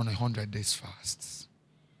 I've been on 100 days fasts.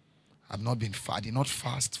 I've not been fast. I did not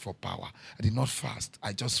fast for power. I did not fast.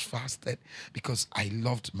 I just fasted because I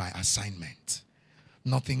loved my assignment.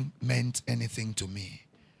 Nothing meant anything to me.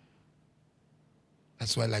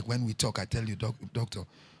 That's why, like, when we talk, I tell you, doctor,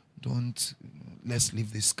 let's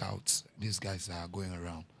leave these scouts. These guys are going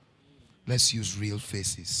around. Let's use real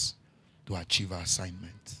faces to achieve our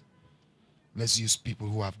assignment. Let's use people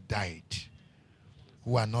who have died,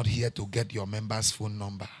 who are not here to get your member's phone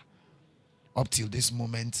number. Up till this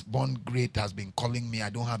moment, Born Great has been calling me. I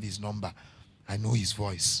don't have his number. I know his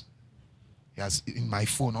voice. He has in my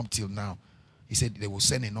phone up till now. He said they will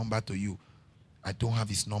send a number to you. I don't have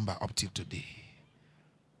his number up till today.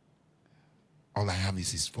 All I have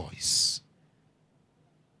is his voice.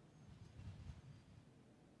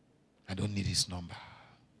 I don't need his number.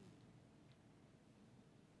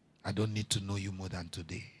 I don't need to know you more than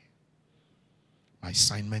today. My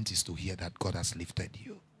assignment is to hear that God has lifted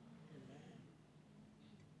you.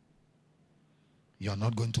 You're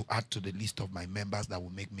not going to add to the list of my members that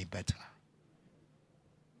will make me better.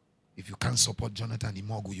 If you can't support Jonathan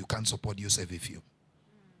Imogu, you can't support Joseph Efio.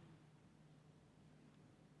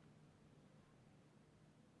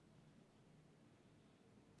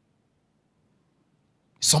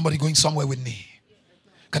 Somebody going somewhere with me?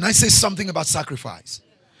 Can I say something about sacrifice?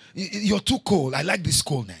 You're too cold. I like this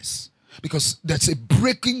coldness. Because there's a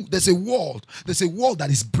wall that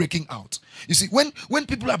is breaking out. You see, when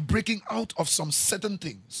people are breaking out of some certain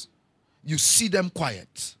things, you see them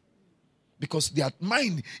quiet. Because their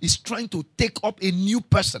mind is trying to take up a new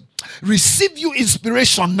person. Receive you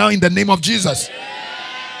inspiration now in the name of Jesus.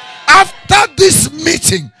 After this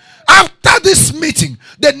meeting,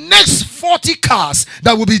 the next 40 cars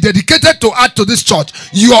that will be dedicated to add to this church,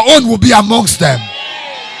 your own will be amongst them.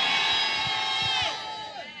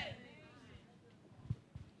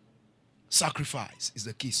 Sacrifice is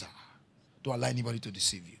the key, sir. Don't allow anybody to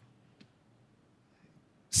deceive you.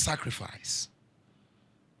 Sacrifice.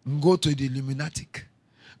 Go to the Illuminatic.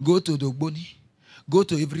 Go to the Ogboni. Go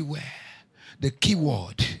to everywhere. The key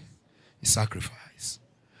word is sacrifice.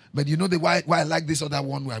 But you know why I like this other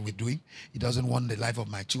one where we're doing? He doesn't want the life of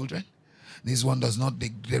my children. This one does not.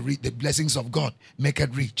 The blessings of God make it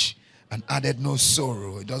rich and added no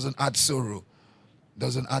sorrow. It doesn't add sorrow.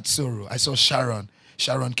 I saw Sharon.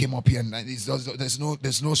 Sharon came up here and there's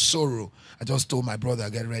no sorrow. I just told my brother,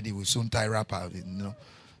 get ready, we'll soon tie wrapper,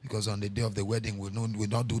 because on the day of the wedding we'll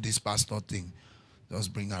not do this pastor thing.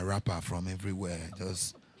 Just bring a wrapper from everywhere.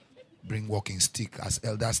 Just bring walking stick as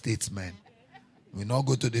elder statesmen. We'll not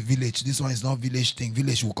go to the village. This one is not village thing.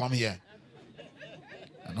 Village will come here.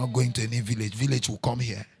 I'm not going to any village. Village will come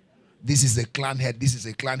here. This is a clan head. This is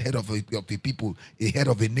a clan head of a people, a head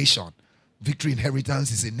of a nation. Victory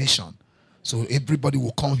Inheritance is a nation. So everybody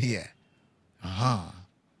will come here. And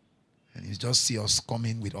you just see us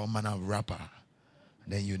coming with all manner of wrapper.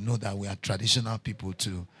 And then you know that we are traditional people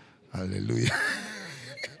too. Hallelujah.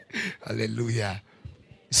 Hallelujah.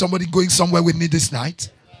 Is somebody going somewhere with me this night?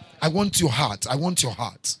 I want your heart.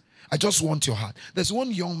 I just want your heart. There's one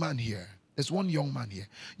young man here.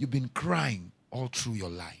 You've been crying all through your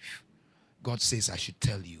life. God says I should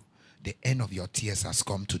tell you, the end of your tears has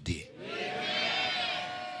come today.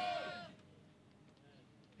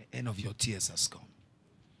 End of your tears has come.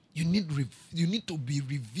 You need to be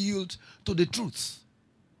revealed to the truth.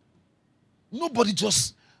 Nobody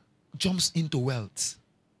just jumps into wealth.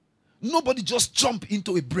 Nobody just jump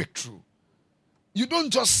into a breakthrough. You don't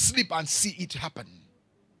just sleep and see it happen.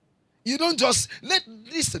 You don't just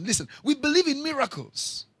listen. We believe in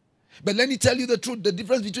miracles. But let me tell you the truth, the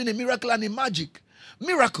difference between a miracle and a magic.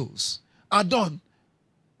 Miracles are done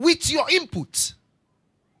with your input.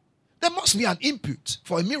 There must be an input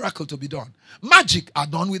for a miracle to be done. Magic are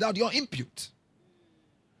done without your input.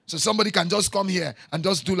 So somebody can just come here and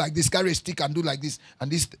just do like this, carry a stick and do like this,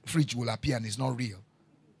 and this fridge will appear and it's not real.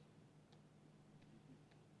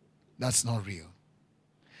 That's not real.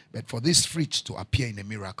 But for this fridge to appear in a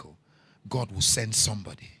miracle, God will send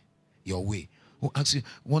somebody your way who asks you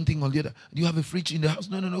one thing or the other. Do you have a fridge in the house?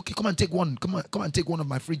 No. Okay, come and take one. Come and take one of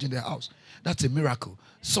my fridge in the house. That's a miracle.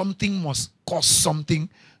 Something must cause something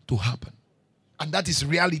to happen. And that is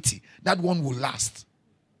reality. That one will last.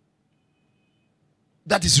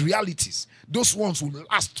 That is realities. Those ones will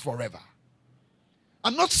last forever.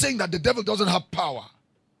 I'm not saying that the devil doesn't have power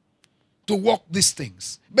to work these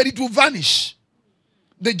things, but it will vanish.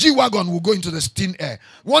 The G-Wagon will go into the thin air.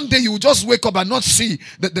 One day you will just wake up and not see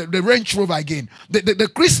the Range Rover again. The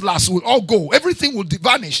Chrysler will all go. Everything will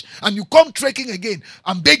vanish. And you come trekking again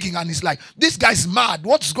and begging, and it's like, this guy's mad.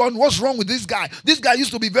 What's wrong with this guy? This guy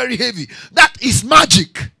used to be very heavy. That is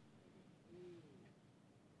magic.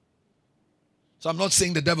 So I'm not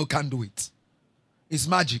saying the devil can't do it. It's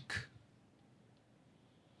magic.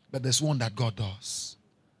 But there's one that God does.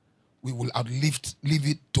 We will leave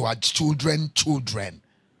it to our children.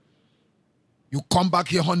 You come back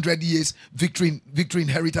here 100 years, victory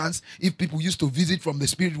inheritance. If people used to visit from the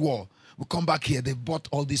spirit world, we come back here, they bought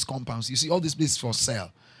all these compounds. You see, all this place is for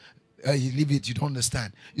sale. You leave it, you don't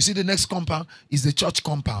understand. You see, the next compound is the church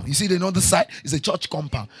compound. You see, the other side is the church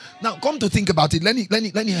compound. Now, come to think about it. Let me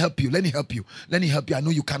help you. Let me help you. I know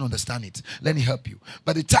you can't understand it. Let me help you.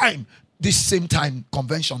 By the time, this same time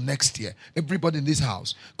convention next year, everybody in this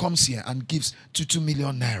house comes here and gives 2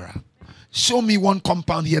 million naira. Show me one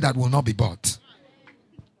compound here that will not be bought.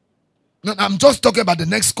 No, I'm just talking about the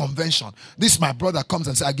next convention. This my brother comes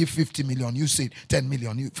and says, I give 50 million. You say 10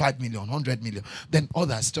 million, you 5 million, 100 million. Then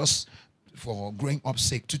others just for growing up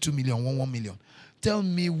sake, 2 million, 1 million. Tell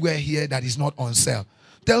me where here that is not on sale.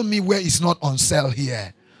 Tell me where it's not on sale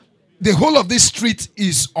here. The whole of this street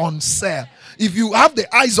is on sale. If you have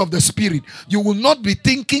the eyes of the spirit, you will not be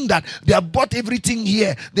thinking that they have bought everything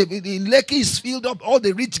here. In Lekki is filled up, all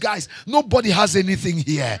the rich guys. Nobody has anything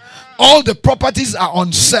here. All the properties are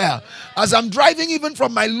on sale. As I'm driving even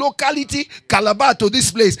from my locality, Calabar, to this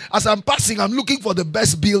place, as I'm passing, I'm looking for the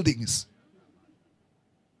best buildings.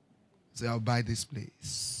 Say, I'll buy this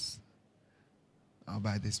place. I'll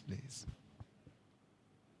buy this place.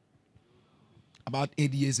 About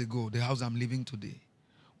 8 years ago, the house I'm living today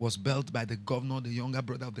was built by the governor, the younger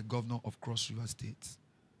brother of the governor of Cross River State.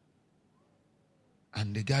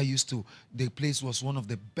 And the guy the place was one of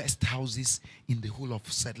the best houses in the whole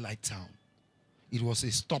of Satellite Town. It was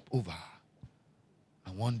a stopover.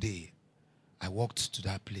 And one day, I walked to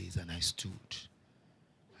that place and I stood.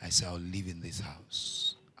 I said, I'll live in this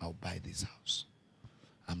house. I'll buy this house.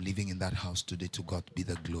 I'm living in that house today. To God be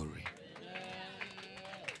the glory.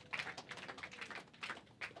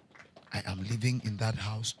 I am living in that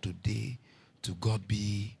house today. To God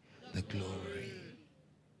be the glory.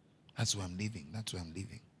 That's where I'm living. That's where I'm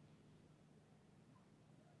living.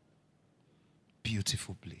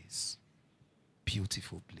 Beautiful place.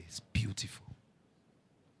 Beautiful place. Beautiful.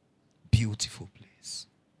 Beautiful place.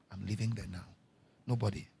 I'm living there now.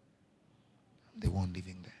 Nobody. I'm the one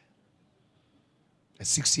living there. And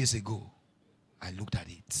 6 years ago, I looked at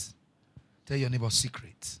it. Tell your neighbor,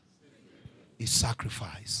 secret is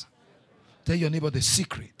sacrifice. Tell your neighbor, the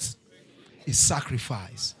secret is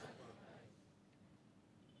sacrifice.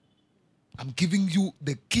 I'm giving you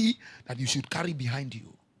the key that you should carry behind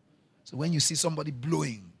you. So when you see somebody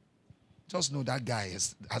blowing, just know that guy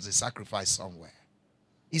has a sacrifice somewhere.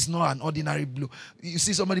 It's not an ordinary blow. You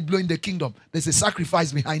see somebody blowing the kingdom, there's a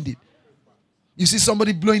sacrifice behind it. You see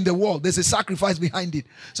somebody blowing the wall, there's a sacrifice behind it.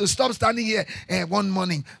 So stop standing here one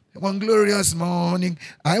morning, one glorious morning,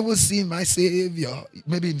 I will see my Savior.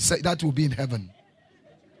 Maybe that will be in heaven.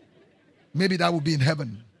 Maybe that will be in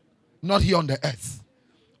heaven. Not here on the earth.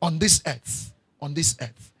 On this earth. On this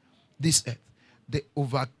earth. This earth. They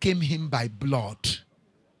overcame him by blood.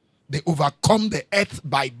 They overcome the earth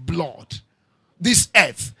by blood. This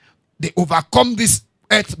earth. They overcome this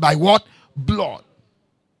earth by what? Blood.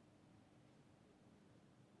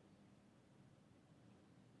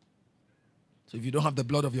 So if you don't have the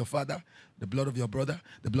blood of your father, the blood of your brother,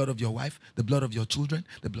 the blood of your wife, the blood of your children,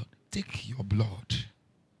 take your blood.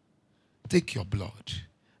 Take your blood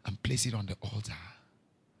and place it on the altar.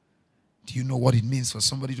 Do you know what it means for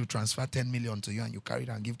somebody to transfer 10 million to you and you carry it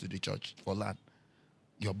and give to the church for land?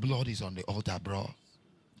 Your blood is on the altar, bro.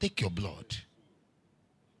 Take your blood.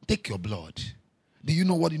 Take your blood. Do you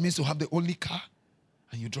know what it means to have the only car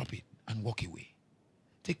and you drop it and walk away?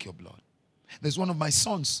 Take your blood. There's one of my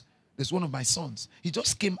sons. He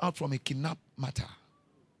just came out from a kidnap matter.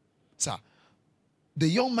 Sir, the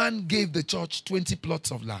young man gave the church 20 plots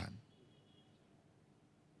of land.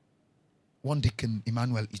 One Deacon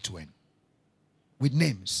Emmanuel Ituen. With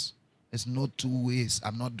names. There's no two ways.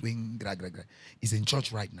 I'm not doing gra. He's in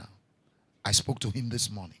church right now. I spoke to him this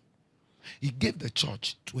morning. He gave the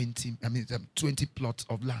church 20 plots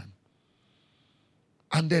of land.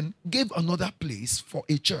 And then gave another place for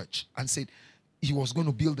a church and said he was going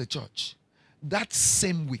to build a church. That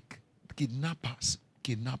same week, kidnappers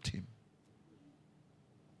kidnapped him.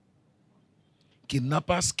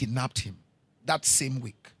 Kidnappers kidnapped him that same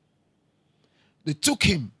week. They took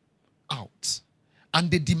him out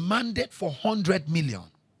and they demanded for 100 million.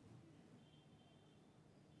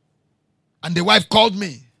 And the wife called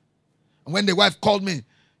me. And when the wife called me,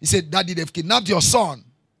 he said, Daddy, they've kidnapped your son.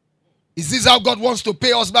 Is this how God wants to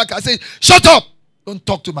pay us back? I said, shut up! Don't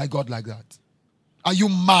talk to my God like that. Are you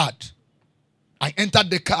mad? I entered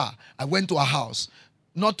the car. I went to her house.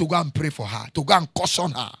 Not to go and pray for her. To go and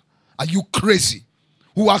caution her. Are you crazy?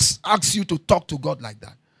 Who asks you to talk to God like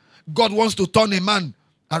that? God wants to turn a man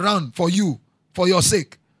around for you. For your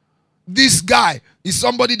sake. This guy is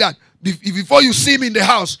somebody that before you see him in the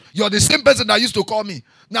house, you're the same person that used to call me.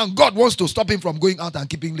 Now God wants to stop him from going out and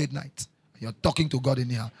keeping late nights. You're talking to God in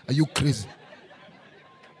here. Are you crazy?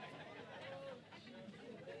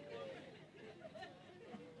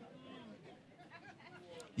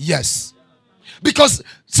 Yes. Because,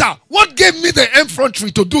 sir, what gave me the effrontery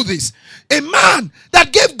to do this? A man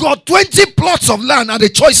that gave God 20 plots of land at a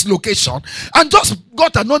choice location and just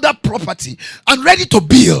got another property and ready to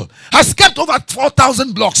build, has kept over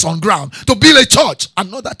 4,000 blocks on ground to build a church.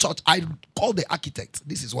 Another church. I call the architect.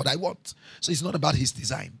 This is what I want. So it's not about his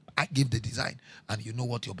design. I give the design and you know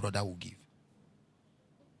what your brother will give.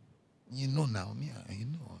 You know now, you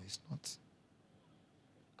know it's not.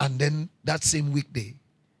 And then that same weekday,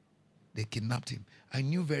 they kidnapped him. I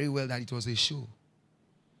knew very well that it was a show.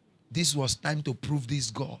 This was time to prove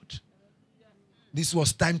this God. This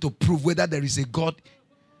was time to prove whether there is a God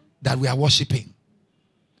that we are worshiping.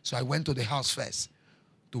 So I went to the house first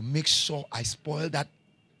to make sure I spoiled that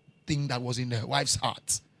thing that was in the wife's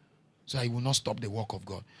heart. So I will not stop the work of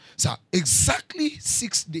God. So exactly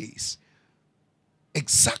 6 days.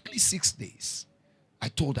 Exactly 6 days. I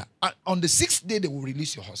told her, on the 6th day, they will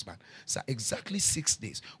release your husband. So exactly 6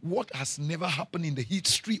 days. What has never happened in the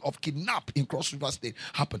history of kidnap in Cross River State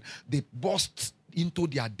happened. They burst into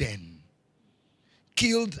their den.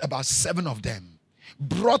 Killed about 7 of them.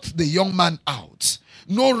 Brought the young man out.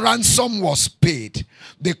 No ransom was paid.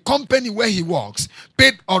 The company where he works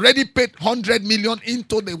already paid 100 million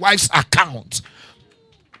into the wife's account.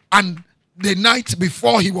 And the night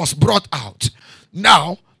before he was brought out.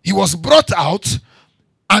 Now, he was brought out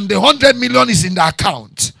and the 100 million is in the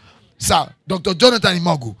account. Sir, Dr. Jonathan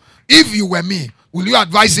Imogu, if you were me, will you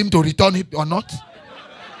advise him to return it or not?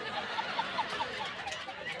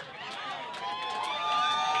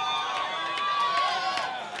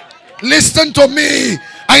 Listen to me.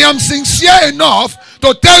 I am sincere enough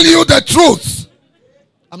to tell you the truth.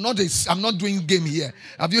 I'm not doing game here.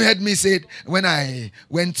 Have you heard me say it when I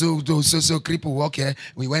went to social cripple walk here?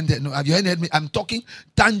 We went there. No, have you heard me? I'm talking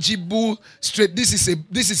tangible, straight. This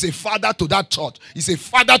is a father to that church. He's a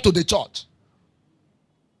father to the church.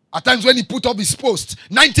 At times when he put up his post,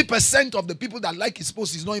 90% of the people that like his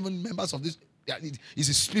post is not even members of this. It's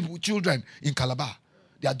his people, children in Calabar.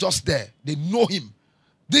 They are just there. They know him.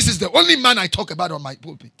 This is the only man I talk about on my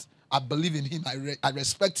pulpit. I believe in him. I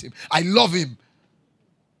respect him. I love him.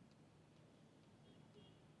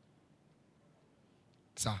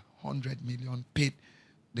 Sir, 100 million paid.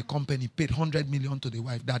 The company paid 100 million to the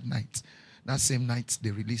wife that night. That same night,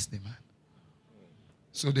 they released the man.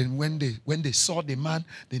 So then when they saw the man,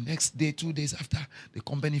 the next day, 2 days after, the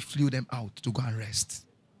company flew them out to go and rest.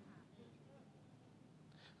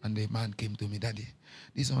 And the man came to me, Daddy,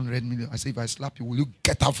 this 100 million. I said, if I slap you, will you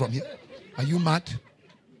get out from here? Are you mad?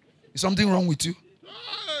 Is something wrong with you?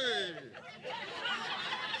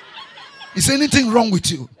 Is anything wrong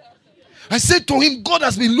with you? I said to him, God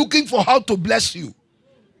has been looking for how to bless you.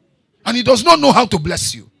 And he does not know how to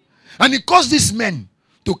bless you. And he caused these men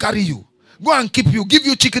to carry you. Go and keep you, give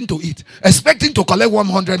you chicken to eat, expecting to collect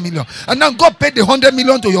 100 million. And now God paid the 100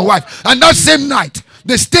 million to your wife. And that same night,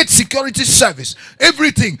 the state security service,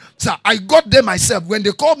 everything. Sir, I got there myself. When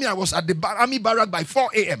they called me, I was at the army barrack by 4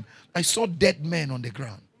 a.m. I saw dead men on the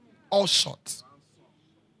ground, all shot.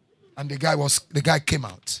 And the guy came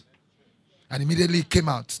out. And immediately he came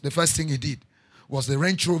out. The first thing he did was the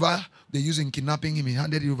Range Rover they used in kidnapping him. He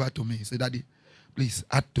handed it over to me. He said, Daddy, please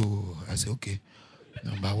add to. I said, okay.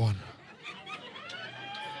 Number 1.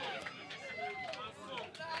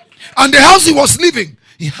 And the house he was living,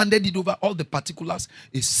 he handed it over, all the particulars,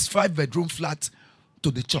 a 5-bedroom flat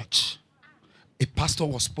to the church. A pastor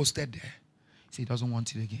was posted there. He said he doesn't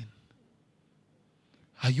want it again.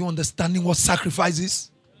 Are you understanding what sacrifice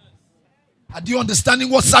is? Are you understanding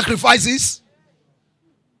what sacrifice is?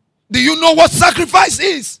 Do you know what sacrifice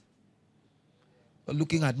is? You're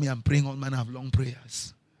looking at me, I'm praying all manner of long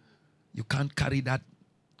prayers. You can't carry that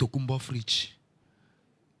Tokumbo fridge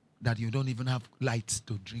that you don't even have lights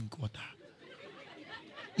to drink water.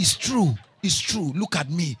 It's true. It's true. Look at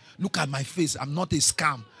me. Look at my face. I'm not a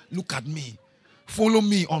scam. Look at me. Follow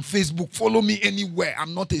me on Facebook. Follow me anywhere.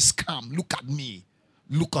 I'm not a scam. Look at me.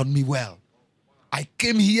 Look at me well. I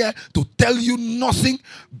came here to tell you nothing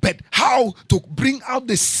but how to bring out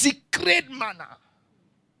the secret manna.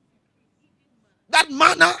 That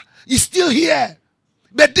manna is still here.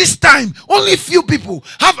 But this time, only few people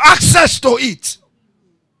have access to it.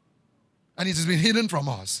 And it has been hidden from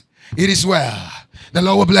us. It is well. The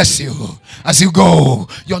Lord will bless you as you go.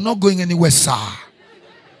 You're not going anywhere, sir.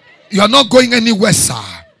 You're not going anywhere, sir.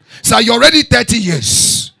 Sir, you're already 30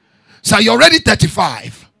 years. Sir, you're already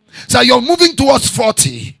 35. Sir, you're moving towards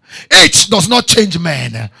 40. Age does not change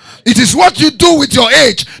men. It is what you do with your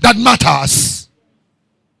age that matters.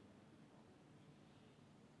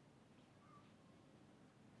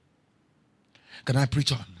 Can I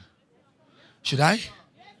preach on? Should I?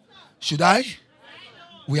 Should I?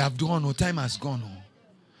 We have done. No, time has gone.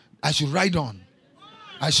 I should ride on.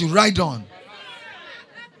 I should ride on.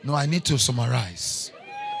 No, I need to summarize.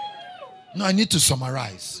 No, I need to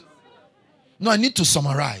summarize. No, I need to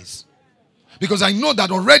summarize. Because I know that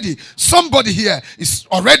already somebody here is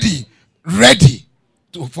already ready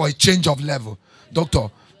for a change of level. Doctor,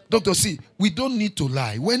 see, we don't need to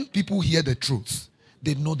lie. When people hear the truth,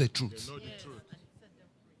 they know the truth.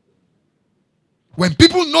 When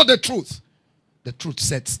people know the truth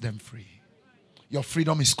sets them free. Your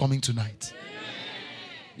freedom is coming tonight.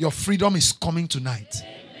 Your freedom is coming tonight.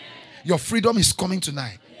 Your freedom is coming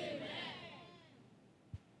tonight.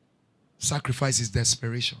 Sacrifice is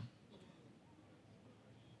desperation.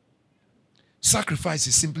 Sacrifice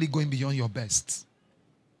is simply going beyond your best.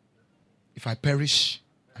 If I perish,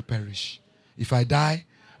 I perish. If I die,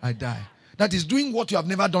 I die. That is doing what you have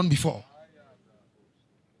never done before.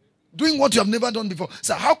 Doing what you have never done before.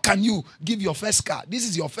 So how can you give your first car? This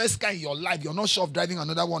is your first car in your life. You're not sure of driving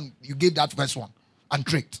another one. You gave that first one and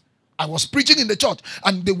tricked. I was preaching in the church,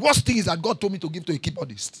 and the worst thing is that God told me to give to a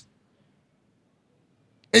keyboardist.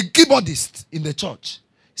 A keyboardist in the church.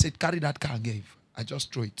 He said, carry that car and gave. I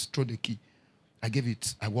just threw the key. I gave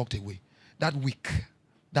it. I walked away. That week,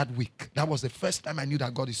 that was the first time I knew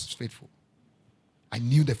that God is faithful. I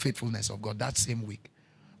knew the faithfulness of God. That same week,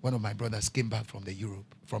 one of my brothers came back from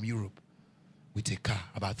Europe with a car,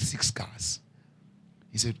 about 6 cars.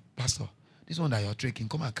 He said, Pastor, this one that you're taking,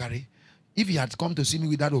 come and carry. If he had come to see me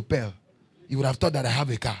with that Opel, he would have thought that I have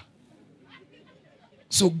a car.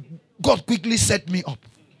 So God quickly set me up.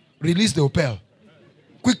 Release the Opel.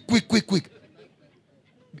 Quick.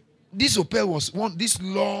 This Opel was this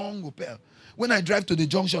long Opel. When I drive to the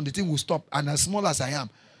junction, the thing will stop. And as small as I am,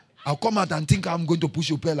 I'll come out and think I'm going to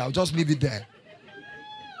push Opel. I'll just leave it there.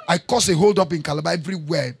 I cause a hold up in Calabar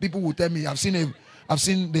everywhere. People will tell me, I've seen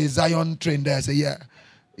the Zion train there. I say, yeah,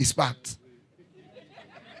 it's packed.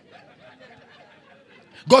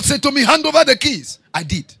 God said to me, hand over the keys. I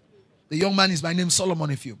did. The young man is by name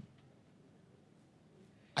Solomon Efium.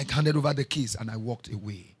 I handed over the keys and I walked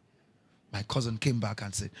away. My cousin came back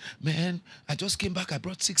and said, man, I just came back. I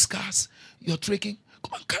brought 6 cars. You're trekking.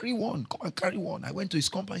 Come and carry one. I went to his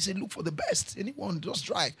company. He said, look for the best. Anyone, just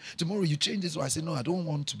drive. Tomorrow you change this. So I said, no, I don't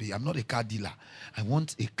want to be. I'm not a car dealer. I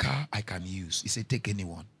want a car I can use. He said, take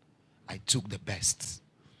anyone. I took the best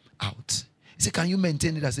out. He said, can you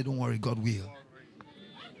maintain it? I said, don't worry, God will.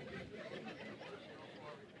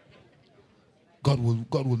 God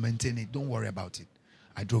will maintain it. Don't worry about it.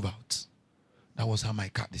 I drove out. That was how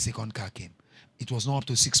the second car came. It was not up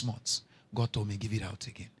to 6 months. God told me, give it out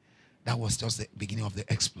again. That was just the beginning of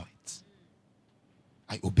the exploits.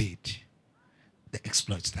 I obeyed. The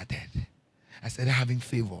exploit started. I started having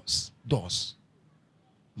favors, doors,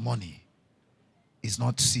 money. It's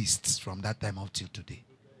not ceased from that time up till today.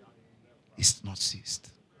 It's not ceased.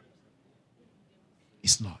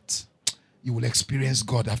 It's not. You will experience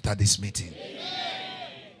God after this meeting.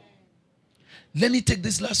 Let me take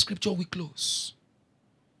this last scripture, we close.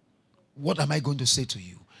 What am I going to say to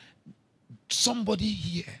you? Somebody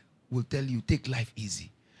here will tell you, take life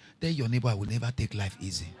easy. Tell your neighbor, I will never take life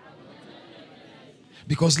easy.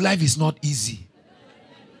 Because life is not easy.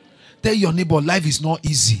 Tell your neighbor, life is not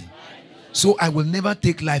easy. So I will never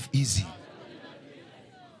take life easy.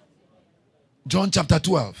 John chapter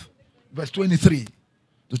 12, verse 23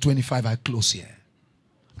 to 25. I close here.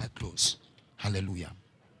 I close. Hallelujah.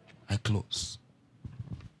 I close.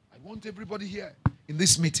 I want everybody here in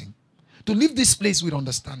this meeting to leave this place with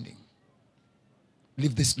understanding.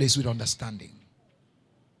 Leave this place with understanding.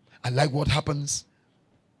 I like what happens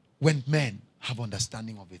when men have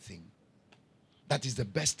understanding of a thing. That is the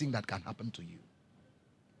best thing that can happen to you.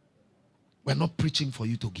 We're not preaching for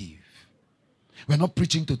you to give. We're not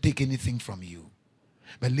preaching to take anything from you.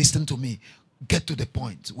 But listen to me. Get to the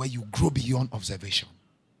point where you grow beyond observation.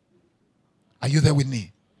 Are you there with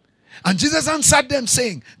me? And Jesus answered them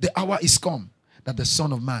saying, the hour is come that the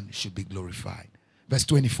Son of Man should be glorified. Verse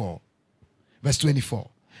 24. Verse 24.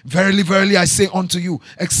 Verily, verily, I say unto you,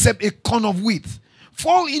 except a corn of wheat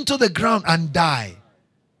fall into the ground and die,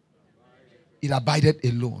 it abideth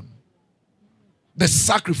alone. The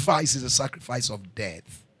sacrifice is a sacrifice of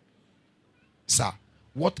death. Sir,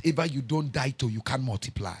 whatever you don't die to, you can't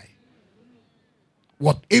multiply.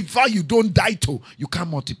 Whatever you don't die to, you can't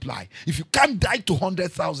multiply. If you can't die to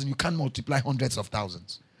 100,000, you can't multiply hundreds of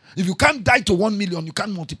thousands. If you can't die to 1 million, you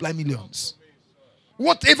can't multiply millions.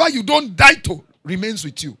 Whatever you don't die to remains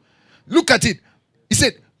with you. Look at it. He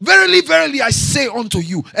said, verily, verily, I say unto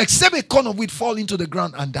you, except a corn of wheat fall into the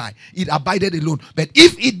ground and die, it abideth alone. But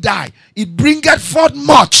if it die, it bringeth forth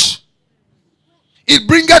much. It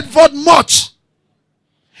bringeth forth much.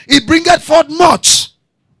 It bringeth forth much.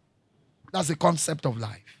 That's the concept of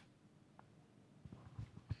life.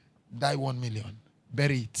 Die 1 million.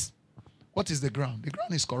 Bury it. What is the ground? The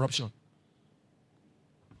ground is corruption.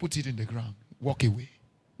 Put it in the ground. Walk away.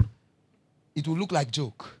 It will look like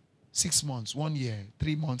joke. 6 months, 1 year,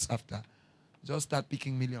 3 months after. Just start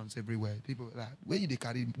picking millions everywhere. People are like, where did they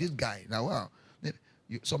carry this guy? Now, wow.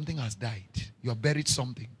 Something has died. You have buried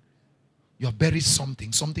something. You have buried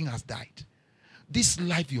something. Something has died. This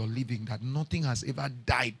life you're living, that nothing has ever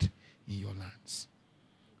died in your lands.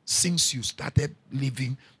 Since you started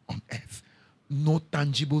living on earth, no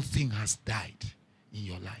tangible thing has died in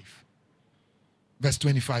your life. Verse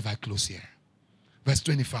 25, I close here. Verse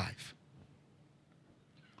 25.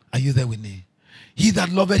 Are you there with me? He that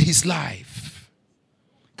loveth his life.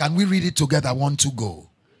 Can we read it together? 1, 2, go.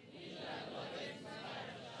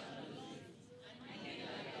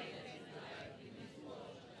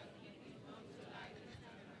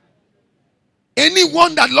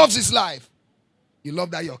 Anyone that loves his life, you love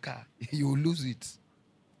that your car, you will lose it.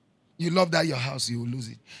 You love that your house, you will lose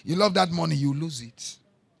it. You love that money, you will lose it.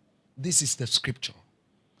 This is the scripture.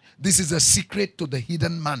 This is a secret to the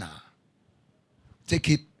hidden manna. Take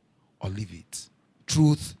it or leave it.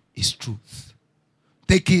 Truth is truth.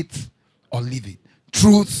 Take it or leave it.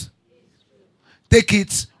 Truth. Take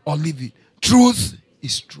it or leave it. Truth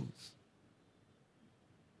is truth.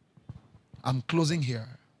 I'm closing here.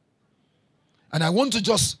 And I want to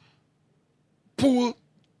just pull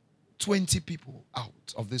 20 people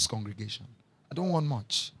out of this congregation. I don't want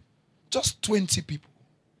much. Just 20 people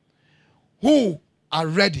who are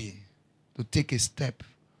ready to take a step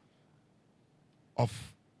of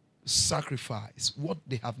sacrifice, what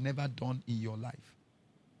they have never done in your life.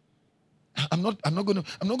 I'm not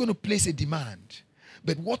going to place a demand,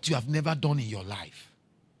 but what you have never done in your life.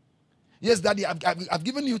 Yes, Daddy, I've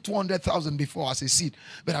given you 200,000 before as a seed,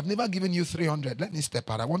 but I've never given you 300. Let me step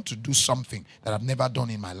out. I want to do something that I've never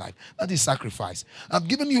done in my life. That is sacrifice. I've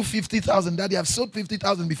given you 50,000. Daddy, I've sold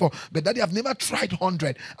 50,000 before, but Daddy, I've never tried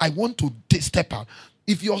 100. I want to step out.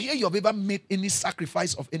 If you're here, you have ever made any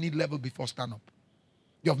sacrifice of any level before, stand up.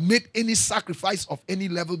 You have made any sacrifice of any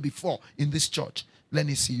level before in this church. Let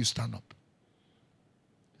me see you stand up.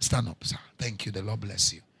 Stand up, sir. Thank you. The Lord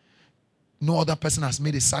bless you. No other person has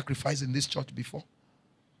made a sacrifice in this church before.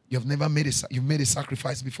 You have never made you've made a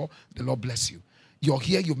sacrifice before. The Lord bless you. You're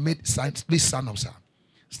here, you've made, please stand up, sir.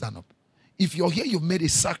 Stand up. If you're here, you've made a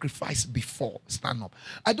sacrifice before. Stand up.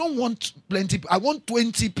 I don't want plenty. I want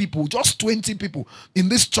 20 people, just 20 people in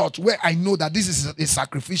this church where I know that this is a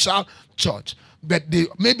sacrificial church. But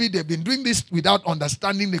maybe they've been doing this without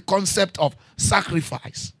understanding the concept of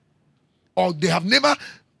sacrifice. Or they have never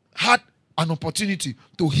had an opportunity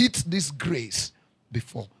to hit this grace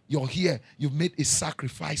before. You're here. You've made a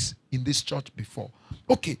sacrifice in this church before.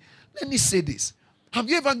 Okay, let me say this. Have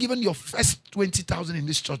you ever given your first 20,000 in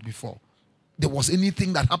this church before? There was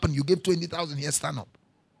anything that happened, you gave 20,000 here, stand up.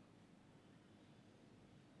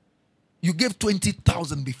 You gave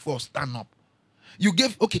 20,000 before, stand up. You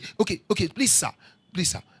gave, okay, please sir.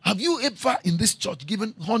 Have you ever in this church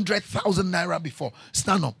given 100,000 naira before?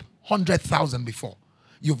 Stand up. 100,000 before.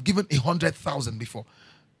 You've given 100,000 before.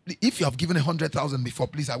 If you have given 100,000 before,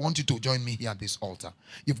 please, I want you to join me here at this altar.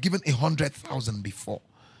 You've given 100,000 before.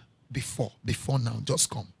 Before now.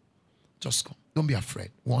 Just come. Don't be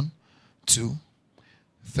afraid. 1, 2,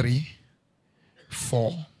 3,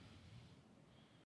 4,